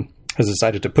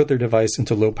decided to put their device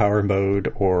into low power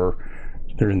mode, or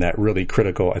they're in that really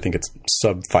critical, I think it's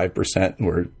sub 5%,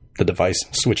 where the device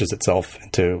switches itself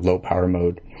into low power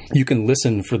mode, you can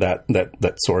listen for that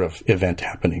sort of event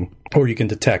happening, or you can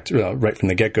detect right from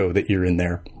the get-go that you're in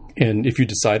there. And if you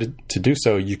decided to do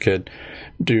so, you could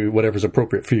do whatever's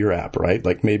appropriate for your app, right?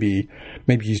 Like maybe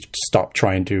you stop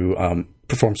trying to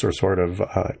perform some sort of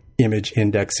image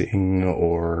indexing,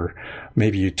 or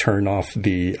maybe you turn off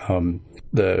the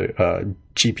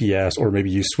GPS, or maybe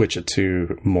you switch it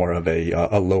to more of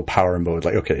a low power mode.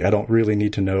 Like, okay, I don't really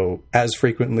need to know as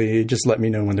frequently. Just let me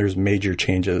know when there's major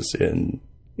changes in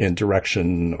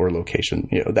direction or location,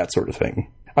 that sort of thing.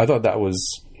 I thought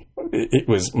it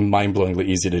was mind-blowingly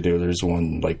easy to do. There's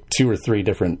 2 or 3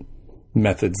 different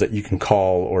methods that you can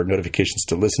call, or notifications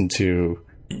to listen to.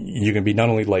 You can be not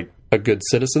only like a good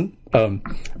citizen,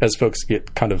 as folks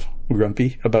get kind of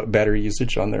grumpy about battery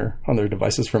usage on their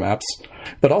devices from apps,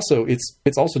 but also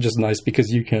it's also just nice because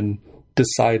you can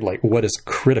decide like what is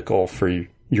critical for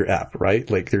your app, right?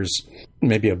 Like there's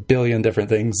maybe a billion different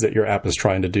things that your app is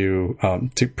trying to do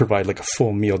to provide like a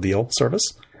full meal deal service.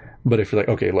 But if you're like,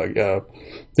 okay,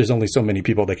 there's only so many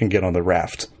people that can get on the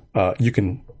raft, you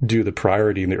can do the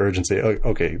priority and the urgency.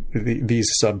 Okay, these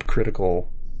subcritical,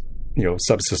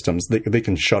 subsystems, they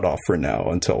can shut off for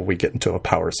now until we get into a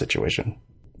power situation.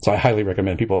 So I highly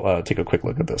recommend people take a quick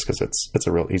look at this because it's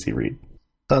a real easy read.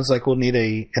 Sounds like we'll need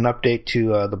an update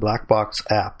to the Black Box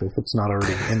app if it's not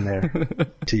already in there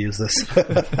to use this.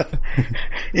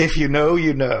 If you know,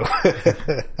 you know.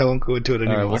 I won't go into it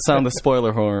anymore. All right, we'll sound the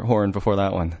spoiler horn before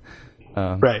that one.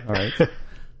 Right. All right.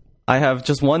 I have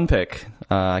just one pick.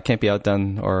 I can't be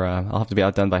outdone, or I'll have to be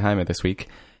outdone by Jaime this week.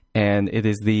 And it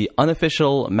is the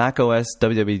unofficial macOS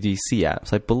WWDC app.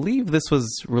 So I believe this was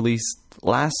released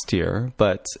last year,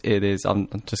 but it is. I'm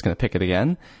just going to pick it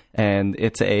again. And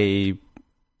it's a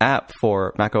app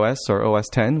for macOS or OS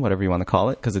 10, whatever you want to call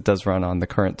it, because it does run on the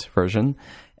current version.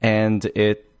 And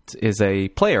it is a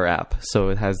player app. So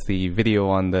it has the video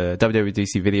on the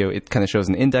WWDC video. It kind of shows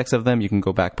an index of them. You can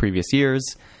go back previous years,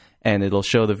 and it'll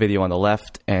show the video on the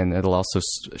left, and it'll also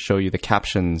show you the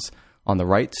captions on the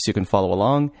right, so you can follow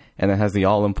along. And it has the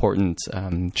all-important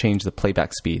change the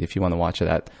playback speed if you want to watch it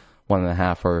at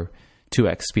 1.5 or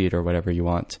 2x speed or whatever you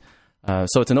want.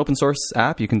 So it's an open source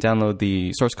app. You can download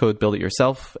the source code, build it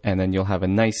yourself, and then you'll have a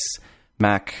nice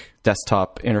Mac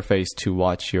desktop interface to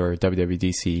watch your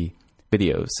WWDC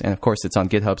videos. And of course, it's on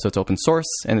GitHub, so it's open source,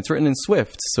 and it's written in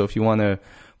Swift. So if you want to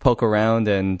poke around,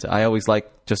 and I always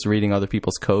like just reading other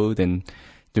people's code and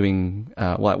doing,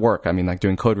 at work, like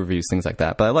doing code reviews, things like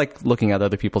that. But I like looking at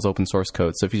other people's open source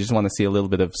code. So if you just want to see a little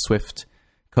bit of Swift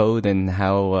code and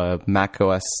how Mac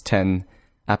OS 10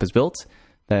 app is built,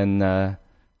 then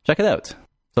check it out.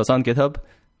 So it's on GitHub,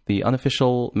 the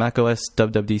unofficial macOS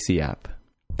WWDC app.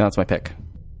 That's my pick.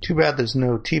 Too bad there's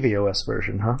no tvOS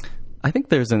version, huh? I think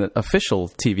there's an official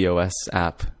tvOS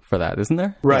app for that, isn't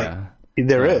there? Right. Yeah.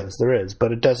 There is,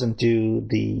 but it doesn't do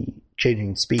the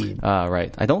changing speed.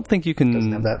 Right. I don't think you can.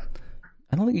 Doesn't have that.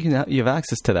 I don't think you have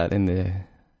access to that in the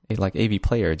AV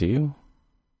player, do you?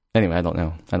 Anyway, I don't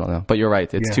know. But you're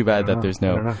right. It's too bad that there's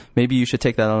no. Maybe you should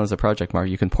take that on as a project, Mark.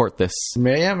 You can port this.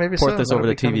 Yeah, maybe port this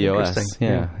over to tvOS.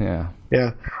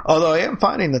 Yeah. Although I am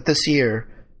finding that this year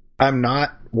I'm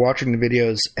not watching the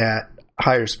videos at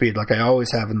higher speed like I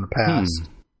always have in the past.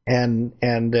 And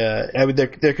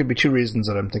there could be 2 reasons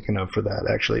that I'm thinking of for that,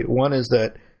 actually. One is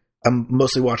that I'm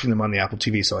mostly watching them on the Apple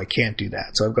TV, so I can't do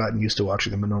that. So I've gotten used to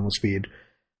watching them at normal speed.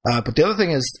 But the other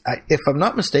thing is, if I'm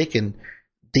not mistaken,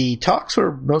 the talks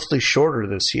were mostly shorter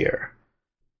this year.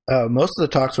 Most of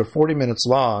the talks were 40 minutes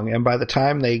long, and by the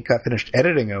time they got finished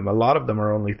editing them, a lot of them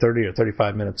are only 30 or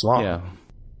 35 minutes long. Yeah.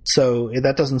 So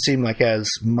that doesn't seem like as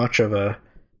much of a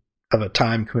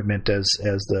time commitment as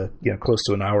the close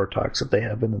to an hour talks that they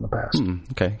have been in the past.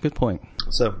 Okay, good point.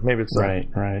 So maybe it's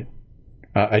right.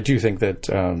 I do think that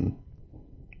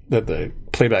that the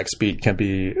playback speed can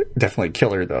be definitely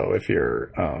killer, though. If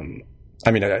you're,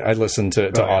 I listen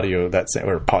to audio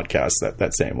or podcasts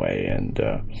that same way. And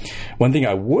one thing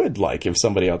I would like if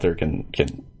somebody out there can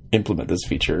implement this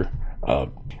feature,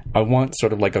 I want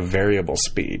sort of like a variable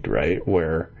speed, right,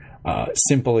 where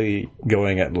simply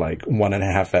going at like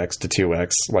 1.5x to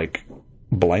 2x, like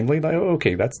blindly, like, oh,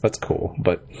 okay, that's cool.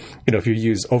 But, if you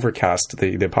use Overcast,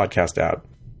 the podcast app,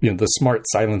 the smart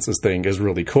silences thing is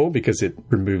really cool because it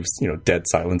removes, dead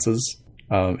silences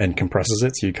and compresses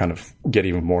it. So you kind of get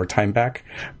even more time back.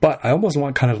 But I almost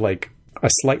want kind of like a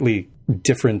slightly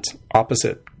different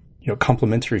opposite,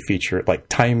 complementary feature, like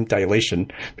time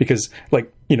dilation, because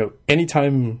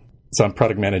anytime, so I'm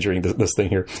product managing this thing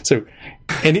here. So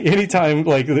anytime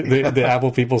like the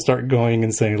Apple people start going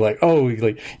and saying like, oh,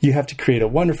 like you have to create a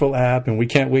wonderful app and we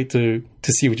can't wait to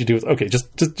see what you do with, okay,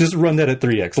 just run that at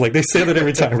 3x. Like they say that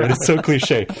every time, right? It's so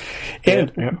cliche.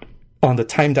 And on the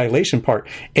time dilation part,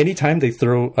 anytime they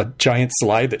throw a giant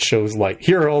slide that shows like,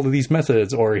 here are all of these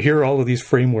methods or here are all of these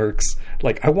frameworks,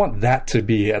 like I want that to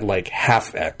be at like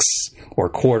half X or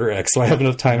quarter X. So I have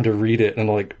enough time to read it and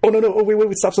I'm like, oh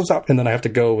wait, stop. And then I have to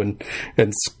go and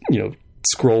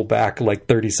scroll back like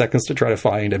 30 seconds to try to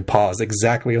find and pause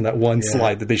exactly on that one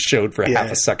slide that they showed for half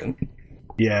a second.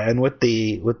 Yeah. And with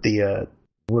the what do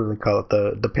they call it?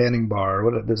 The panning bar,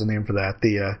 there's a name for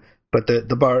that. But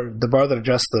the bar that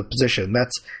adjusts the position,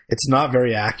 it's not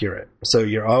very accurate. So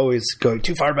you're always going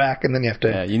too far back, and then you have to.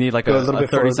 Yeah, you need like a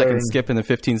 30-second skip and a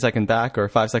 15-second back or a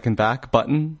 5-second back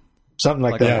button. Something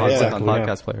like that. On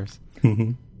podcast players.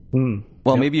 Mm-hmm.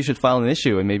 Well, maybe you should file an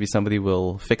issue, and maybe somebody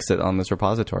will fix it on this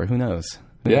repository. Who knows?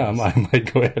 I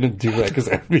might go ahead and do that because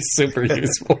that would be super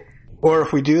useful. Or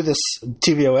if we do this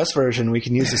tvOS version, we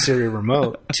can use the Siri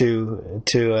remote to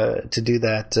do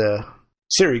that.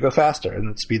 Siri, go faster, and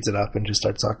it speeds it up and just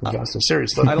starts talking faster.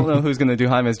 Seriously. I don't know who's going to do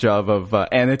Jaime's job of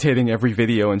annotating every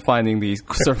video and finding the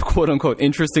sort of quote-unquote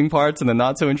interesting parts and the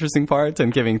not-so-interesting parts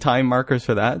and giving time markers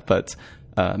for that, but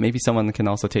maybe someone can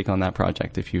also take on that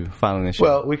project if you file an issue.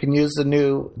 Well, we can use the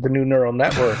new neural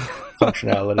network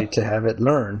functionality to have it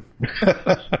learn.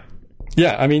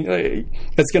 Yeah, I mean,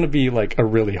 it's going to be like a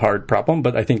really hard problem,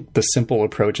 but I think the simple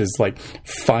approach is like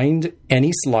find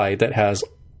any slide that has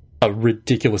a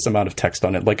ridiculous amount of text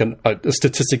on it, like a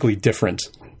statistically different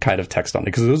kind of text on it,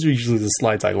 because those are usually the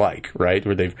slides I like, right?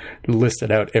 Where they've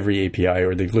listed out every API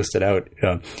or they've listed out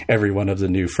every one of the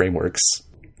new frameworks.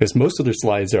 Because most of their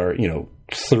slides are,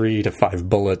 3 to 5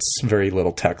 bullets, very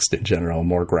little text in general,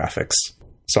 more graphics.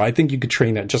 So I think you could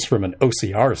train that just from an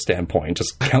OCR standpoint.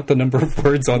 Just count the number of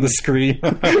words on the screen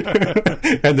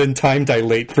and then time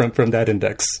dilate from that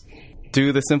index.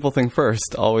 Do the simple thing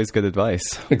first. Always good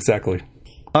advice. Exactly.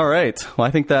 All right. Well,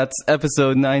 I think that's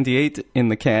episode 98 in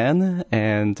the can.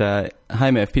 And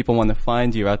Jaime, if people want to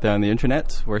find you out there on the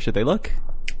internet, where should they look?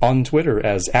 On Twitter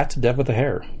as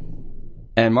 @DevWithAHair.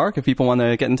 And Mark, if people want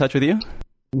to get in touch with you?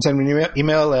 You can send me an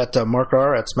email at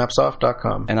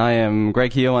markr@smapsoft.com. And I am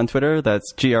Greg Heo on Twitter.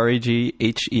 That's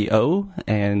GREGHEO.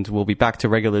 And we'll be back to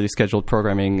regularly scheduled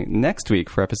programming next week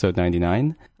for episode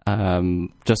 99.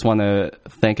 Just want to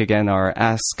thank again our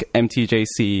Ask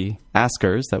MTJC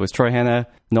askers. That was Troy Hanna,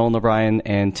 Nolan O'Brien,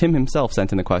 and Tim himself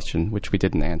sent in a question, which we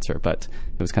didn't answer, but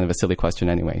it was kind of a silly question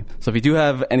anyway. So if you do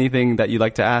have anything that you'd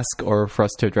like to ask or for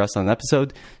us to address on an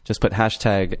episode, just put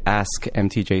hashtag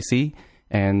AskMTJC,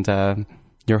 and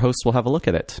your hosts will have a look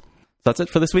at it. So that's it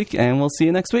for this week, and we'll see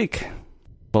you next week.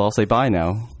 We'll all say bye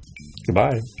now.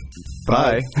 Goodbye.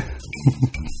 Bye.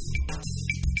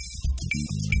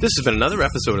 This has been another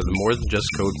episode of the More Than Just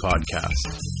Code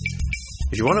podcast.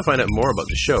 If you want to find out more about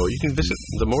the show, you can visit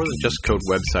the More Than Just Code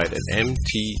website at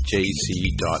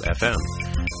mtjc.fm.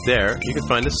 There, you can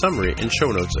find a summary and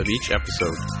show notes of each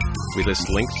episode. We list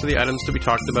links to the items to be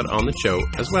talked about on the show,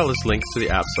 as well as links to the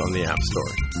apps on the App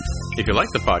Store. If you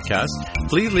like the podcast,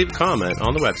 please leave a comment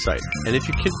on the website, and if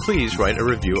you could, please write a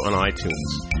review on iTunes.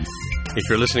 If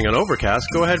you're listening on Overcast,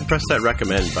 go ahead and press that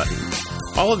recommend button.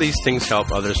 All of these things help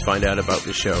others find out about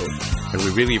the show, and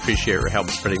we really appreciate your help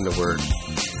spreading the word.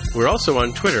 We're also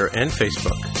on Twitter and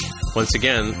Facebook. Once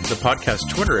again, the podcast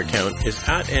Twitter account is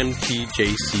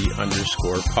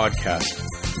 @MTJC_podcast.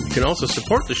 You can also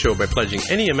support the show by pledging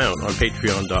any amount on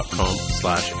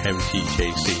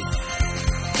patreon.com/MTJC.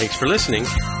 Thanks for listening,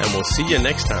 and we'll see you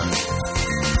next time.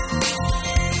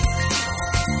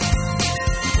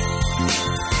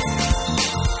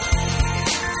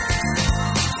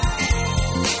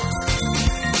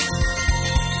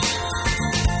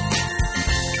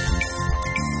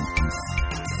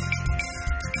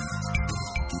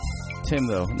 Tim,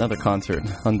 though, another concert.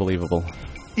 Unbelievable.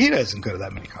 He doesn't go to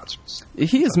that many concerts.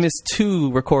 He has missed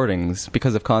 2 recordings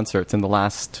because of concerts in the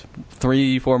last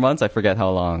 3-4 months. I forget how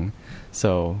long.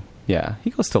 So, yeah, he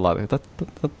goes to a lot of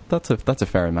that's a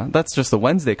fair amount. That's just the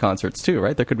Wednesday concerts, too,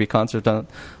 right? There could be concerts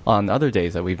on other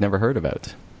days that we've never heard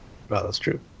about. Well, that's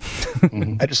true.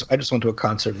 I just went to a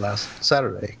concert last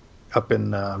Saturday up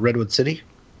in Redwood City.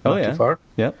 Not too far.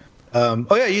 Yep. Oh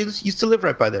yeah, you used to live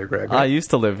right by there, Greg. Right? I used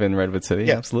to live in Redwood City.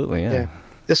 Yeah. Absolutely. Yeah.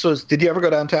 Did you ever go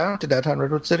to downtown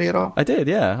Redwood City at all? I did.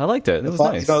 Yeah, I liked it. It was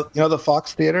nice. You know the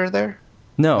Fox Theater there?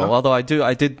 No, although I do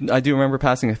remember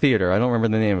passing a theater. I don't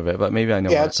remember the name of it, but maybe I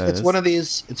know. Yeah, it's one of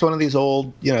these. It's one of these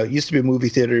old. It used to be a movie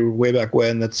theater way back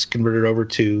when. That's converted over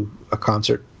to a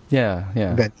concert. Yeah.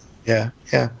 event. Yeah.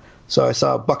 So I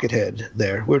saw Buckethead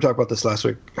there. We were talking about this last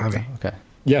week, Javi. Okay.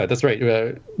 Yeah, that's right.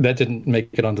 That didn't make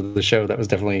it onto the show. That was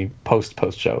definitely post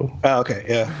show. Oh,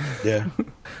 okay. Yeah.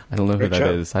 I don't know who that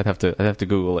is. I'd have to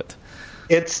Google it.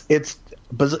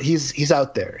 He's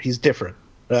out there. He's different.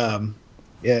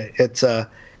 He's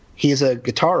a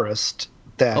guitarist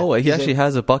that. Oh, he actually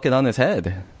has a bucket on his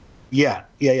head. Yeah.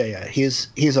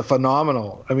 He's a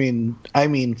phenomenal. I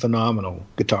mean, phenomenal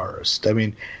guitarist. I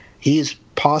mean, he's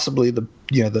possibly the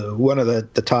one of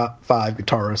the top 5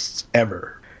 guitarists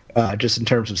ever, just in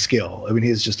terms of skill. I mean,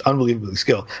 he's just unbelievably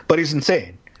skilled, but he's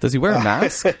insane. Does he wear a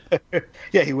mask?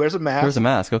 Yeah, he wears a mask. Wears a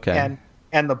mask. Okay.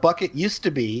 And the bucket used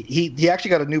to be he actually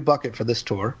got a new bucket for this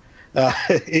tour.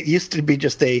 It used to be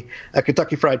just a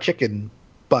Kentucky Fried Chicken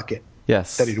bucket.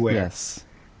 Yes. That he'd wear. Yes.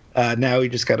 Now he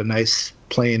just got a nice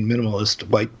plain minimalist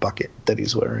white bucket that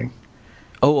he's wearing.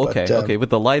 Oh, okay, okay. With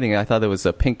the lighting, I thought it was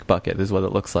a pink bucket, is what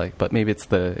it looks like. But maybe that's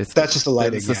just the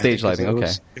lighting. It's the stage lighting.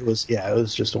 Okay. It was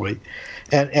just a white,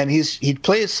 and he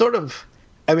plays sort of.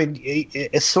 I mean,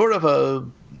 it's sort of a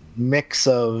mix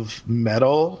of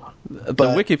metal. The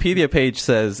Wikipedia page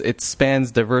says it spans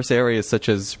diverse areas such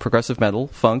as progressive metal,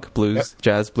 funk, blues,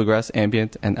 jazz, bluegrass,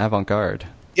 ambient, and avant-garde.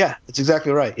 Yeah, that's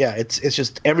exactly right. Yeah, it's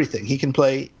just everything. He can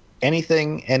play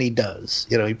anything, and he does.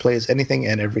 He plays anything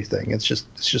and everything. It's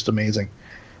just amazing.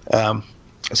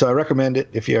 So I recommend it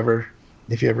if he ever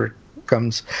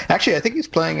comes. Actually, I think he's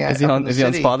playing at. Is he on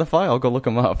Spotify? I'll go look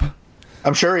him up.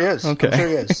 I'm sure he is. Okay. I'm sure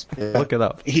he is. Yeah. Look it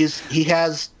up. He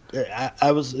has.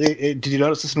 Did you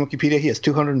notice this in Wikipedia? He has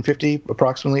 250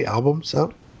 approximately albums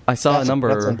out. I saw a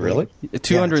number. Really?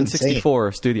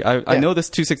 264 studio. I know this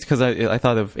 260 because I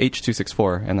thought of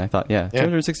H264 and I thought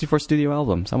 264 studio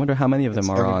albums. I wonder how many of them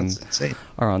are on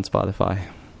Spotify.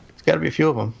 It's got to be a few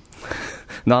of them.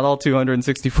 Not all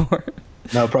 264.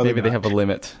 No, probably maybe not. They have a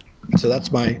limit. So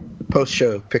that's my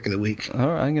post-show pick of the week. All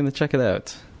right, I'm going to check it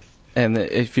out. And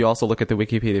if you also look at the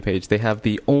Wikipedia page, they have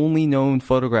the only known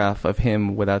photograph of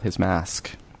him without his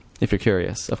mask, if you're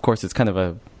curious. Of course, it's kind of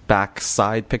a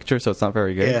backside picture, so it's not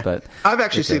very good. Yeah. But I've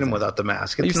actually seen him without the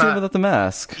mask. You've seen him without the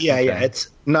mask? Yeah, okay. Yeah. It's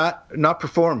not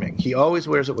performing. He always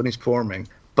wears it when he's performing.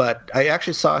 But I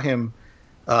actually saw him,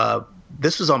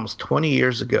 this was almost 20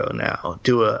 years ago now,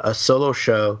 do a solo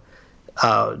show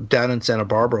down in Santa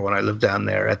Barbara when I lived down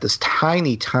there at this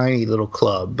tiny, tiny little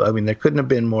club. I mean, there couldn't have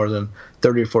been more than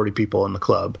 30 or 40 people in the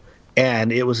club.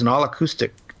 And it was an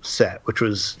all-acoustic set, which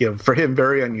was, for him,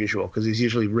 very unusual because he's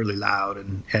usually really loud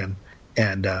and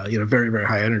very, very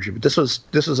high energy. But this was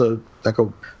a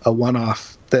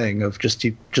one-off thing of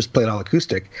he just played all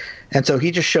acoustic. And so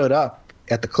he just showed up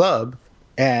at the club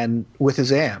and with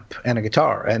his amp and a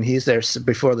guitar. And he's there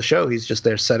before the show. He's just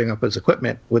there setting up his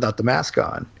equipment without the mask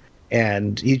on.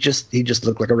 And he just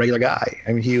looked like a regular guy.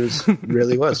 I mean, he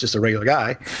really was just a regular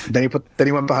guy. Then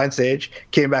he went behind stage,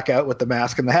 came back out with the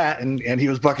mask and the hat, and he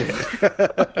was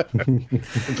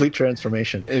Buckethead. Complete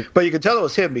transformation. But you could tell it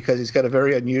was him because he's got a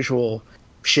very unusual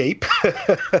shape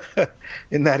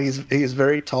in that he's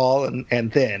very tall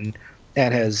and thin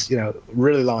and has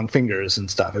really long fingers and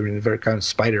stuff. I mean, very kind of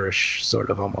spiderish sort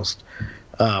of almost.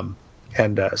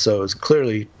 So it's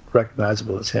clearly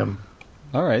recognizable as him.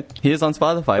 All right. He is on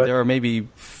Spotify. But there are maybe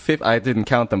I didn't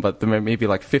count them, but there may be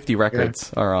like 50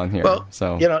 records are on here. Well,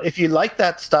 so if you like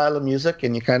that style of music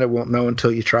and you kind of won't know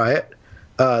until you try it,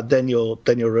 then you'll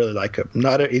really like him.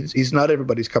 He's not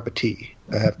everybody's cup of tea.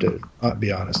 I have to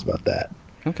be honest about that.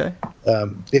 Okay.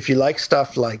 If you like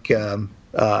stuff like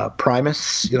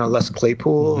Primus, Les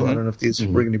Claypool, I don't know if these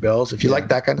ring any bells. If you like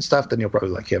that kind of stuff, then you'll probably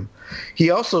like him. He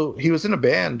was in a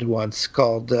band once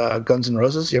called Guns N'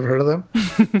 Roses. You ever heard of them?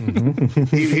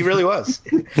 He really was.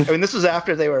 I mean, this was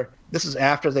after they were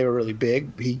really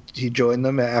big. He joined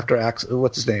them after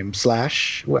what's his name,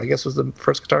 Slash, I guess was the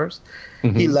first guitarist.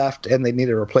 He left and they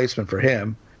needed a replacement for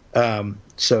him.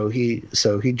 So he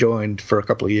joined for a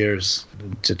couple of years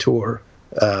to tour.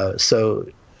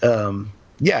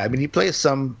 Yeah, I mean, he plays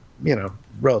some,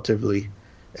 relatively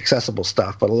accessible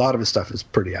stuff, but a lot of his stuff is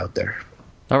pretty out there.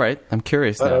 All right, I'm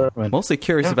curious now. Mostly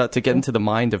curious about to get into the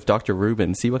mind of Dr.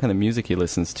 Rubin, see what kind of music he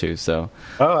listens to, so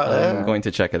I'm going to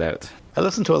check it out. I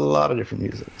listen to a lot of different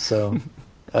music, so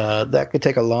that could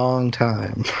take a long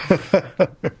time.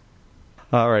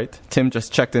 All right, Tim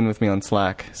just checked in with me on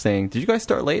Slack saying, did you guys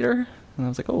start later? And I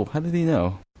was like, oh, how did he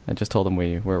know? I just told him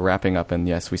we were wrapping up, and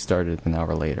yes, we started an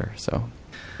hour later. So.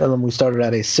 Well, then we started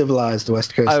at a civilized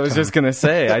West Coast. I was just gonna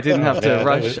say I didn't have to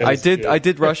rush. I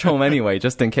did rush home anyway,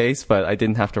 just in case, but I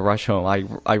didn't have to rush home.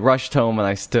 I rushed home, and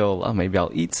I still maybe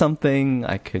I'll eat something.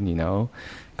 I could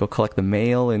go collect the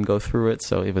mail and go through it.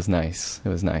 So it was nice. It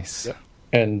was nice. Yeah.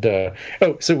 And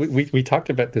so we talked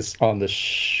about this on the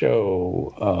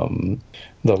show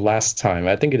the last time.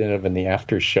 I think it ended up in the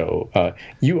after show.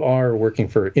 You are working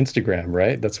for Instagram,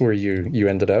 right? That's where you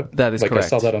ended up. That is correct. I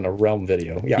saw that on a Realm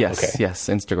video. Yeah. Yes. Okay. Yes.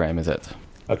 Instagram is it.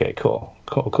 Okay.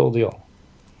 Cool deal.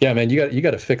 Yeah, man. You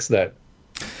got to fix that.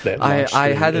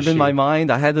 I had it in my mind.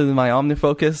 I had it in my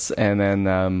OmniFocus, and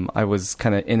then I was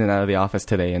kind of in and out of the office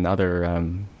today in other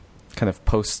kind of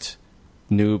post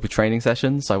noob training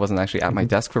sessions, so I wasn't actually at my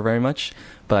desk for very much,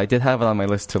 but I did have it on my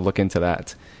list to look into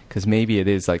that, because maybe it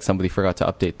is like somebody forgot to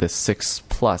update the 6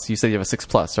 Plus. You said you have a 6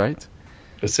 Plus, right?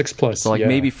 The 6 Plus. So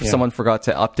maybe someone forgot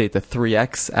to update the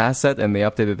 3X asset and they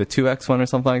updated the 2X one or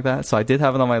something like that. So I did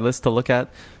have it on my list to look at,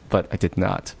 but I did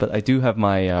not. But I do have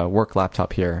my work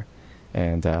laptop here,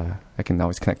 and I can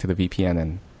always connect to the VPN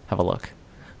and have a look.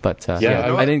 But I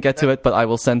didn't get to it, but I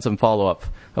will send some follow-up.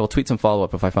 I will tweet some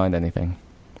follow-up if I find anything.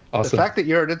 Awesome. The fact that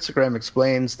you're at Instagram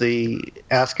explains the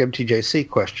Ask MTJC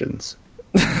questions.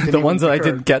 The ones that I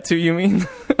didn't get to, you mean?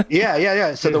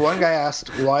 Yeah. So the one guy asked,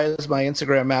 why is my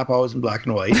Instagram map always in black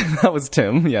and white? That was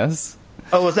Tim, yes.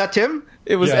 Oh, was that Tim?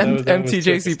 It was that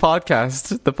MTJC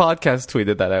podcast. The podcast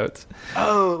tweeted that out.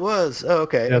 Oh, it was. Oh,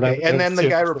 okay. Yeah, okay. And then the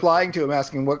guy replying to him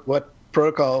asking what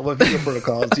video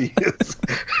protocols do you use?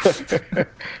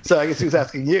 So I guess he was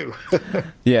asking you.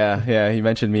 Yeah, he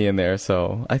mentioned me in there,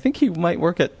 so I think he might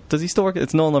work at... Does he still work at...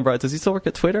 It's Nolan Bright. Does he still work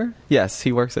at Twitter? Yes,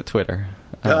 he works at Twitter.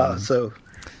 So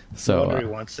no wonder he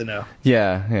wants to know.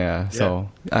 Yeah. So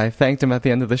I thanked him at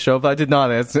the end of the show, but I did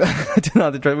not answer.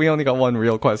 We only got one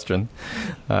real question,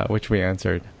 which we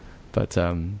answered. But,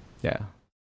 yeah.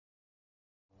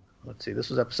 Let's see. This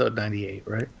was episode 98,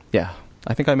 right? Yeah.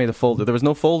 I think I made a folder. There was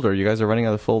no folder. You guys are running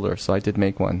out of folder, so I did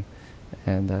make one.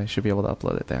 And I should be able to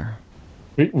upload it there.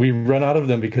 We run out of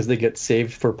them because they get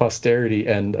saved for posterity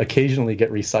and occasionally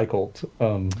get recycled.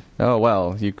 Oh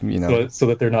well, you know, so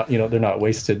that they're not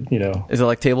wasted. Is it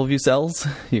like table view cells?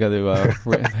 You got to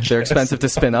they're expensive to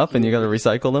spin up, and you got to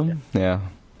recycle them. Yeah.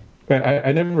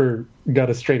 I never got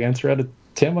a straight answer out of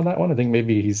Tim on that one. I think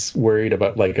maybe he's worried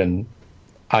about like an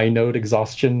inode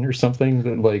exhaustion or something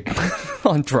that like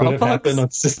on Dropbox would have happened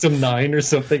on System 9 or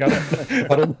something. I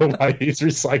don't know why he's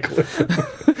recycling.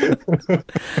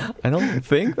 I don't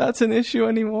think that's an issue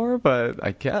anymore, but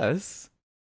I guess.